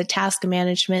Trello. It's a task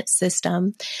management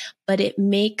system, but it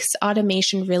makes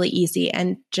automation really easy.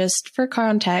 And just for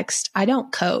context, I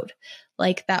don't code.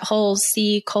 like that whole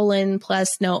C colon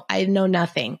plus, no, I know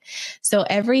nothing. So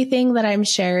everything that I'm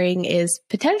sharing is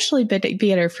potentially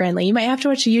beginner friendly. You might have to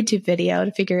watch a YouTube video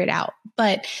to figure it out,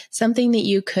 but something that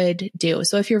you could do.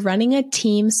 So if you're running a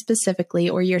team specifically,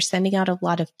 or you're sending out a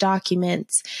lot of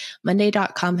documents,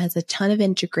 Monday.com has a ton of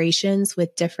integrations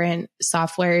with different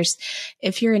softwares.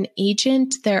 If you're an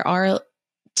agent, there are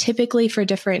typically for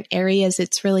different areas,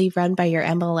 it's really run by your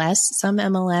MLS. Some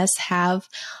MLS have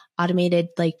automated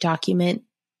like document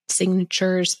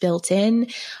signatures built in.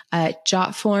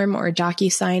 Jotform or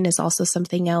DocuSign is also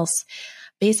something else.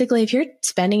 Basically, if you're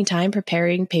spending time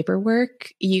preparing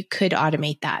paperwork, you could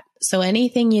automate that. So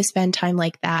anything you spend time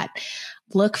like that,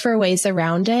 look for ways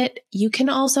around it. You can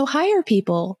also hire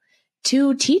people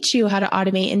to teach you how to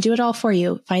automate and do it all for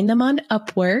you. Find them on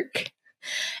Upwork.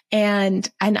 And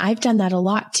I've done that a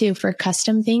lot too for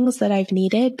custom things that I've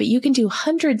needed, but you can do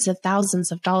hundreds of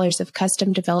thousands of dollars of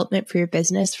custom development for your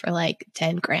business for like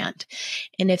 10 grand.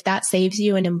 And if that saves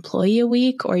you an employee a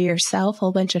week or yourself a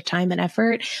whole bunch of time and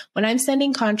effort, when I'm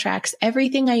sending contracts,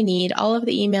 everything I need, all of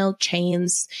the email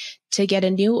chains to get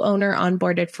a new owner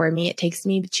onboarded for me, it takes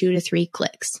me 2 to 3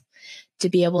 clicks to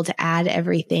be able to add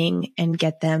everything and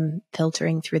get them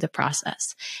filtering through the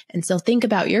process. And so think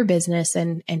about your business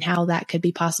and how that could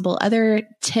be possible. Other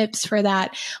tips for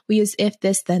that, we use If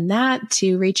This Then That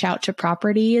to reach out to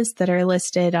properties that are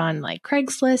listed on like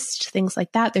Craigslist, things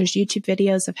like that. There's YouTube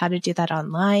videos of how to do that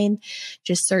online.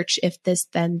 Just search If This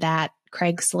Then That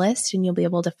Craigslist and you'll be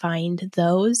able to find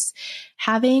those.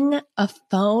 Having a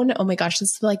phone, oh my gosh, this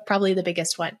is like probably the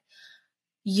biggest one.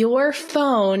 Your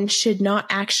phone should not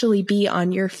actually be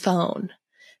on your phone,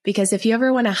 because if you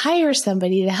ever want to hire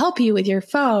somebody to help you with your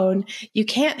phone, you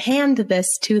can't hand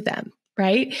this to them,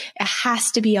 right? It has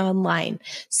to be online.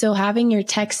 So having your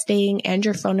texting and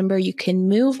your phone number, you can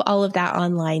move all of that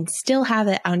online, still have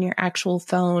it on your actual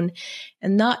phone,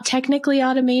 and not technically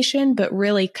automation, but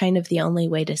really kind of the only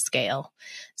way to scale.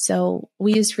 So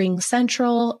we use Ring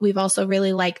Central. We've also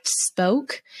really liked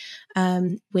Spoke,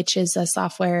 which is a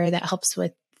software that helps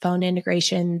with phone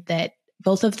integration, that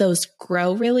both of those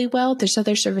grow really well. There's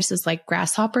other services like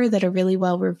Grasshopper that are really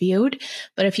well reviewed.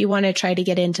 But if you want to try to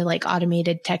get into like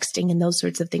automated texting and those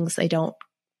sorts of things, they don't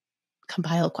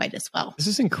compile quite as well. This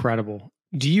is incredible.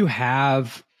 Do you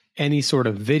have any sort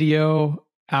of video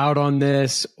out on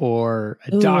this or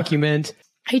a document?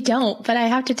 I don't, but I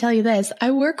have to tell you this.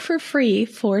 I work for free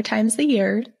 4 times a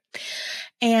year.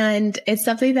 And it's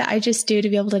something that I just do to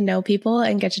be able to know people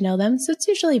and get to know them. So it's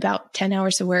usually about 10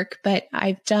 hours of work, but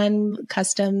I've done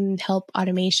custom help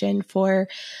automation for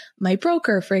my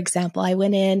broker, for example. I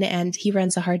went in and he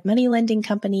runs a hard money lending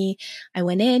company. I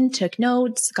went in, took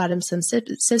notes, got him some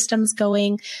systems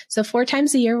going. So 4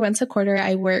 times a year, once a quarter,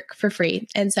 I work for free.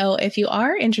 And so if you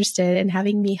are interested in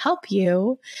having me help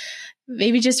you,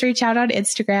 maybe just reach out on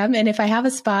Instagram. And if I have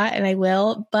a spot, and I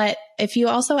will, but if you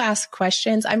also ask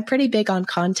questions, I'm pretty big on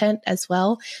content as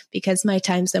well, because my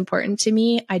time's important to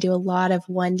me. I do a lot of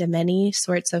one-to-many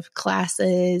sorts of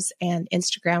classes and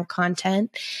Instagram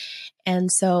content. And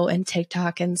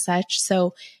TikTok and such.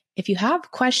 So if you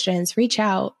have questions, reach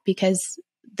out, because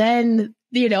then,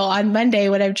 on Monday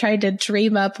when I'm trying to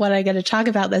dream up what I'm going to talk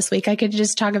about this week, I could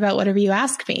just talk about whatever you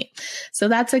ask me. So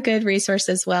that's a good resource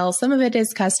as well. Some of it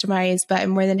is customized, but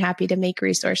I'm more than happy to make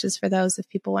resources for those if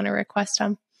people want to request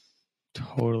them.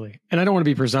 Totally. And I don't want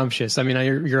to be presumptuous. I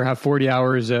mean, you have 40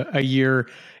 hours a year.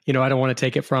 I don't want to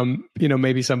take it from,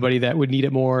 maybe somebody that would need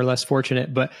it more or less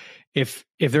fortunate. But if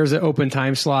there's an open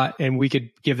time slot and we could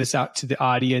give this out to the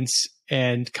audience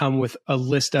and come with a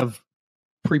list of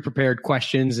pre-prepared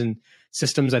questions and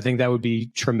systems, I think that would be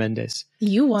tremendous.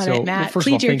 You want it, Matt.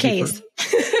 Plead your case.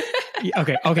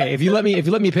 Okay. If you let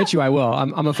me pitch you, I will.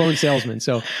 I'm a phone salesman,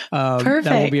 so perfect.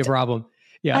 That won't be a problem.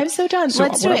 Yeah, I'm so done. So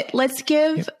let's do it. Let's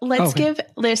give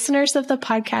listeners of the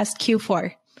podcast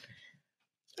Q4.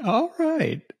 All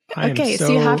right. Okay, so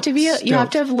you have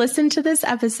to have listened to this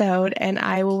episode, and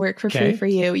I will work for free for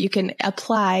you. You can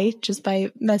apply just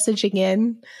by messaging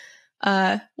in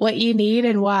what you need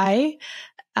and why.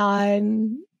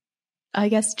 I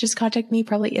guess just contact me.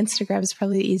 Probably Instagram is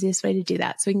probably the easiest way to do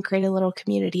that, so we can create a little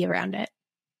community around it.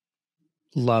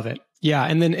 Love it. Yeah.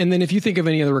 And then if you think of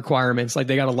any other requirements, like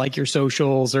they got to like your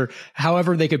socials or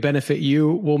however they could benefit you,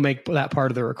 we'll make that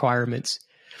part of the requirements.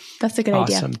 That's a good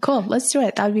idea. Cool. Let's do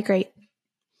it. That would be great.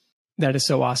 That is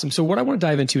so awesome. So what I want to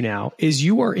dive into now is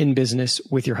you are in business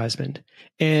with your husband,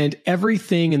 and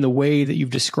everything in the way that you've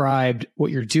described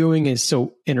what you're doing is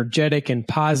so energetic and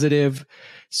positive.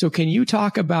 So can you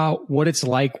talk about what it's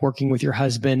like working with your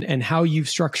husband and how you've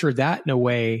structured that in a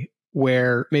way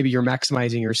where maybe you're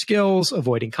maximizing your skills,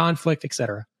 avoiding conflict, et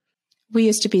cetera? We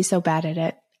used to be so bad at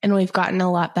it, and we've gotten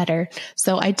a lot better.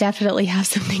 So I definitely have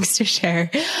some things to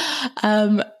share.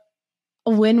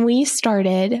 When we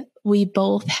started, we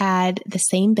both had the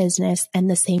same business and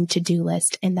the same to-do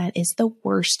list. And that is the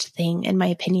worst thing, in my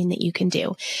opinion, that you can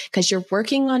do, because you're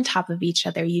working on top of each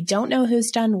other. You don't know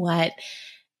who's done what,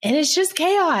 and it's just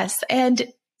chaos.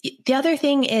 And the other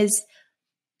thing is,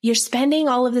 you're spending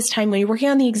all of this time when you're working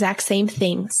on the exact same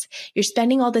things. You're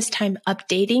spending all this time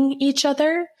updating each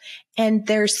other, and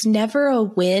there's never a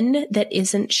win that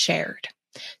isn't shared.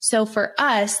 So for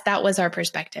us, that was our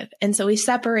perspective. And so we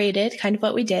separated kind of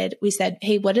what we did. We said,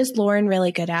 hey, what is Lauren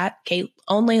really good at? Okay,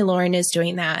 only Lauren is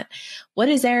doing that. What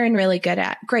is Erin really good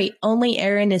at? Great, only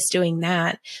Erin is doing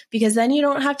that. Because then you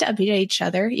don't have to update each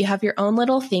other. You have your own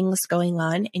little things going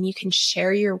on, and you can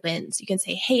share your wins. You can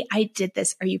say, hey, I did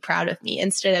this. Are you proud of me?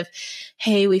 Instead of,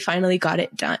 hey, we finally got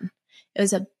it done. It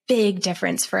was a big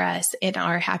difference for us in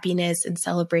our happiness and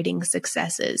celebrating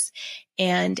successes.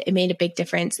 And it made a big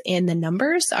difference in the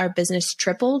numbers. Our business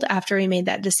tripled after we made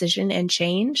that decision and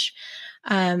change,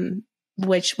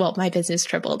 my business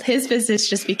tripled. His business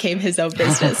just became his own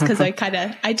business, because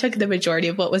I took the majority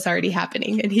of what was already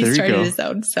happening, and he started his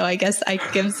own. So I guess I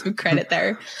give some credit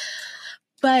there.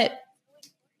 But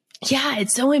yeah,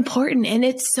 it's so important, and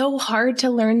it's so hard to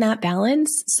learn that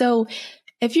balance. So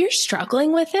if you're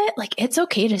struggling with it, like, it's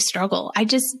okay to struggle. I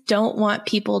just don't want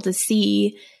people to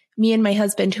see me and my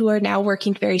husband, who are now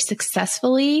working very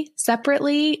successfully,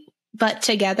 separately, but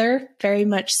together, very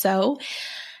much so,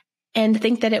 and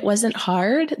think that it wasn't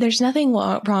hard. There's nothing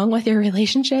wrong with your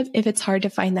relationship if it's hard to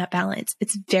find that balance.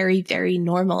 It's very, very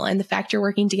normal. And the fact you're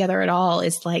working together at all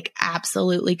is like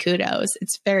absolutely kudos.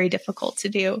 It's very difficult to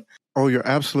do. Oh, you're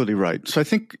absolutely right. So I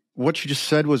think what you just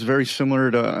said was very similar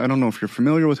to, I don't know if you're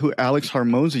familiar with who Alex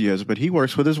Hormozi is, but he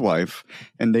works with his wife,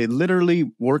 and they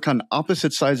literally work on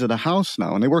opposite sides of the house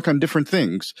now, and they work on different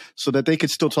things so that they could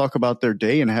still talk about their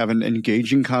day and have an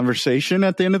engaging conversation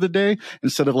at the end of the day,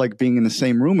 instead of like being in the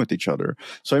same room with each other.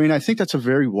 So, I mean, I think that's a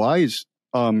very wise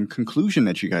conclusion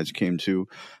that you guys came to.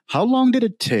 How long did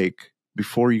it take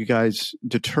before you guys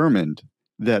determined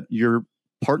that your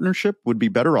partnership would be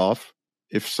better off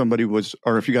if somebody was,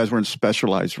 or if you guys were in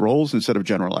specialized roles instead of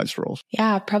generalized roles?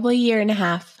 Yeah, probably a year and a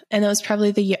half. And that was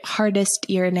probably the hardest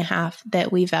year and a half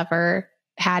that we've ever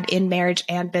had in marriage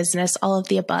and business, all of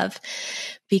the above.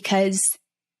 Because,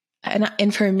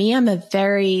 and for me, I'm a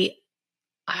very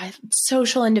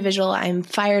social individual. I'm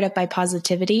fired up by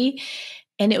positivity.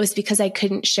 And it was because I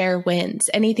couldn't share wins.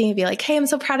 Anything would be like, hey, I'm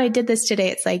so proud I did this today.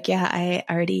 It's like, yeah, I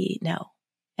already know.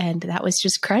 And that was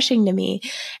just crushing to me.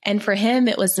 And for him,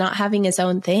 it was not having his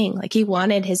own thing. Like, he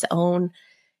wanted his own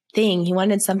thing. He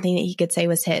wanted something that he could say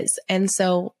was his. And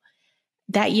so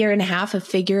that year and a half of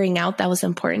figuring out that was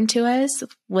important to us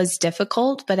was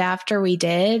difficult. But after we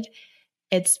did,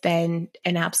 it's been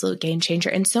an absolute game changer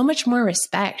and so much more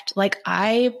respect. Like,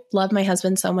 I love my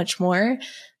husband so much more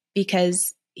because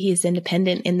he's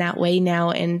independent in that way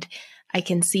now, and I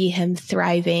can see him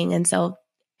thriving. And so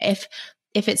if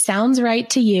it sounds right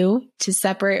to you to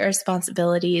separate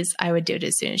responsibilities, I would do it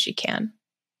as soon as you can.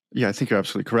 Yeah, I think you're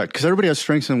absolutely correct. Because everybody has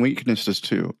strengths and weaknesses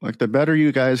too. Like, the better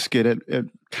you guys get at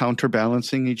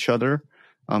counterbalancing each other,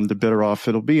 the better off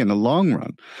it'll be in the long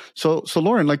run. So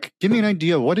Lauren, like, give me an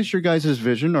idea. What is your guys'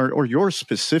 vision, or yours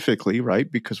specifically,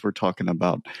 right? Because we're talking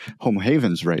about Home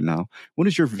Havens right now. What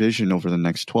is your vision over the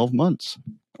next 12 months,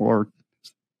 or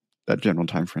that general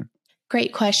time frame?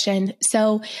 Great question.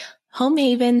 So Home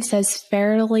Havens has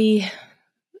fairly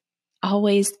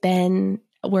always been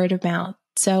word of mouth.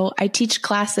 So I teach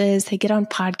classes, I get on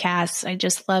podcasts. I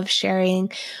just love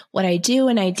sharing what I do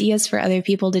and ideas for other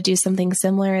people to do something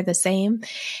similar or the same.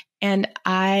 And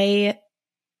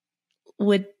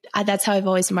that's how I've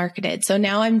always marketed. So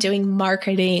now I'm doing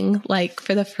marketing, like,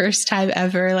 for the first time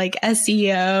ever, like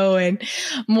SEO and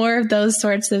more of those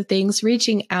sorts of things,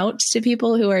 reaching out to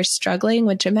people who are struggling,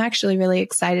 which I'm actually really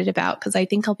excited about because I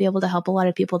think I'll be able to help a lot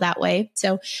of people that way.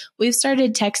 So we've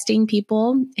started texting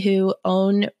people who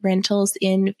own rentals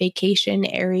in vacation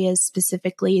areas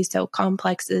specifically. So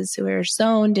complexes who are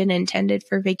zoned and intended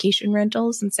for vacation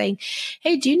rentals, and saying,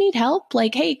 hey, do you need help?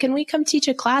 Like, hey, can we come teach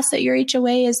a class at your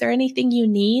HOA? Is there anything you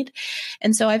need?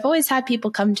 And so I've always had people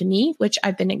come to me, which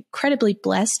I've been incredibly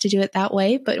blessed to do it that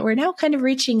way. But we're now kind of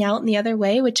reaching out in the other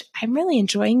way, which I'm really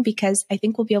enjoying because I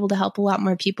think we'll be able to help a lot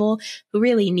more people who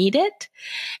really need it.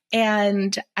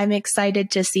 And I'm excited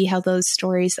to see how those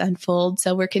stories unfold.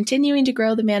 So we're continuing to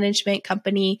grow the management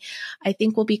company. I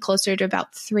think we'll be closer to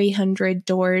about 300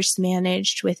 doors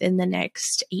managed within the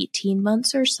next 18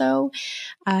 months or so.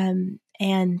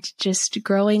 and just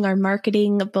growing our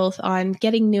marketing both on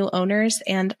getting new owners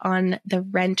and on the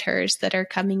renters that are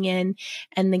coming in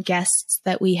and the guests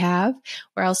that we have.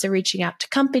 We're also reaching out to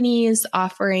companies,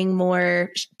 offering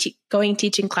more,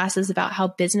 teaching classes about how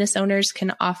business owners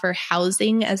can offer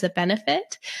housing as a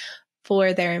benefit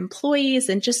for their employees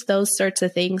and just those sorts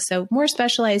of things. So more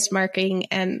specialized marketing,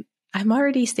 and I'm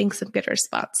already seeing some good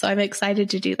response. So I'm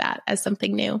excited to do that as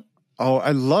something new. Oh,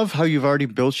 I love how you've already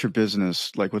built your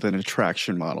business like with an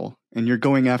attraction model and you're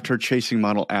going after a chasing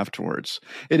model afterwards.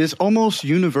 It is almost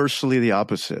universally the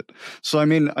opposite. So, I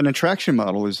mean, an attraction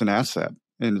model is an asset.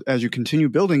 And as you continue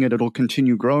building it, it'll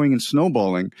continue growing and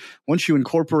snowballing. Once you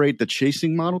incorporate the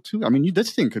chasing model too, I mean,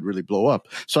 this thing could really blow up.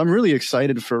 So I'm really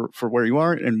excited for where you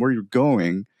are and where you're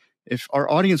going. If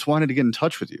our audience wanted to get in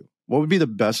touch with you, what would be the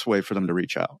best way for them to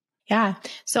reach out? Yeah.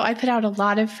 So I put out a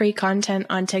lot of free content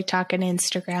on TikTok and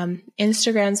Instagram.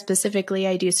 Instagram specifically,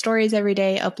 I do stories every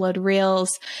day, upload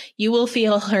reels. You will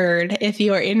feel heard if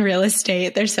you are in real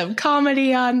estate. There's some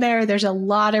comedy on there. There's a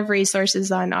lot of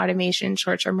resources on automation,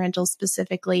 short-term rentals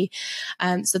specifically.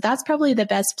 So that's probably the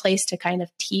best place to kind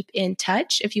of keep in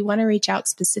touch. If you want to reach out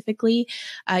specifically,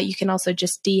 you can also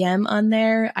just DM on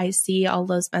there. I see all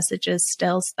those messages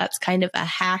still. So that's kind of a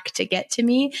hack to get to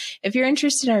me. If you're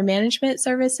interested in our management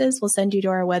services, we'll send you to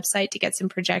our website to get some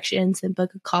projections and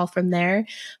book a call from there.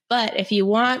 But if you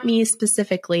want me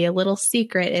specifically, a little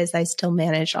secret is I still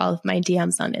manage all of my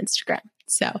DMs on Instagram.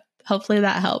 So hopefully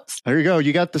that helps. There you go.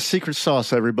 You got the secret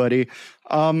sauce, everybody.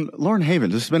 Lauren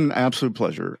Havens, this has been an absolute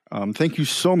pleasure. Thank you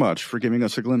so much for giving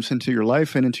us a glimpse into your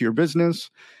life and into your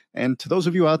business. And to those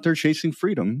of you out there chasing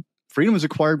freedom, freedom is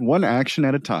acquired one action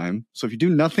at a time. So if you do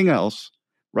nothing else,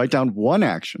 write down one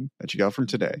action that you got from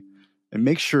today and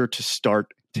make sure to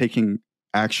start taking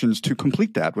actions to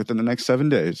complete that within the next 7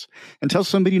 days, and tell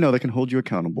somebody you know that can hold you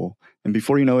accountable. And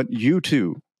before you know it, you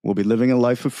too will be living a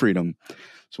life of freedom.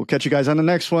 So we'll catch you guys on the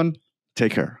next one.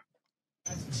 Take care.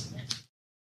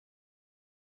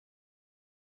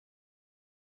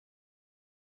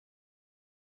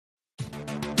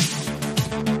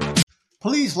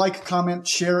 Please like, comment,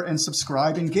 share, and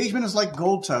subscribe. Engagement is like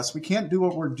gold to us. We can't do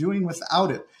what we're doing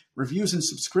without it. Reviews and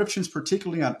subscriptions,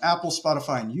 particularly on Apple,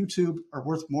 Spotify, and YouTube, are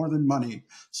worth more than money.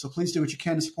 So please do what you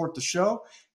can to support the show.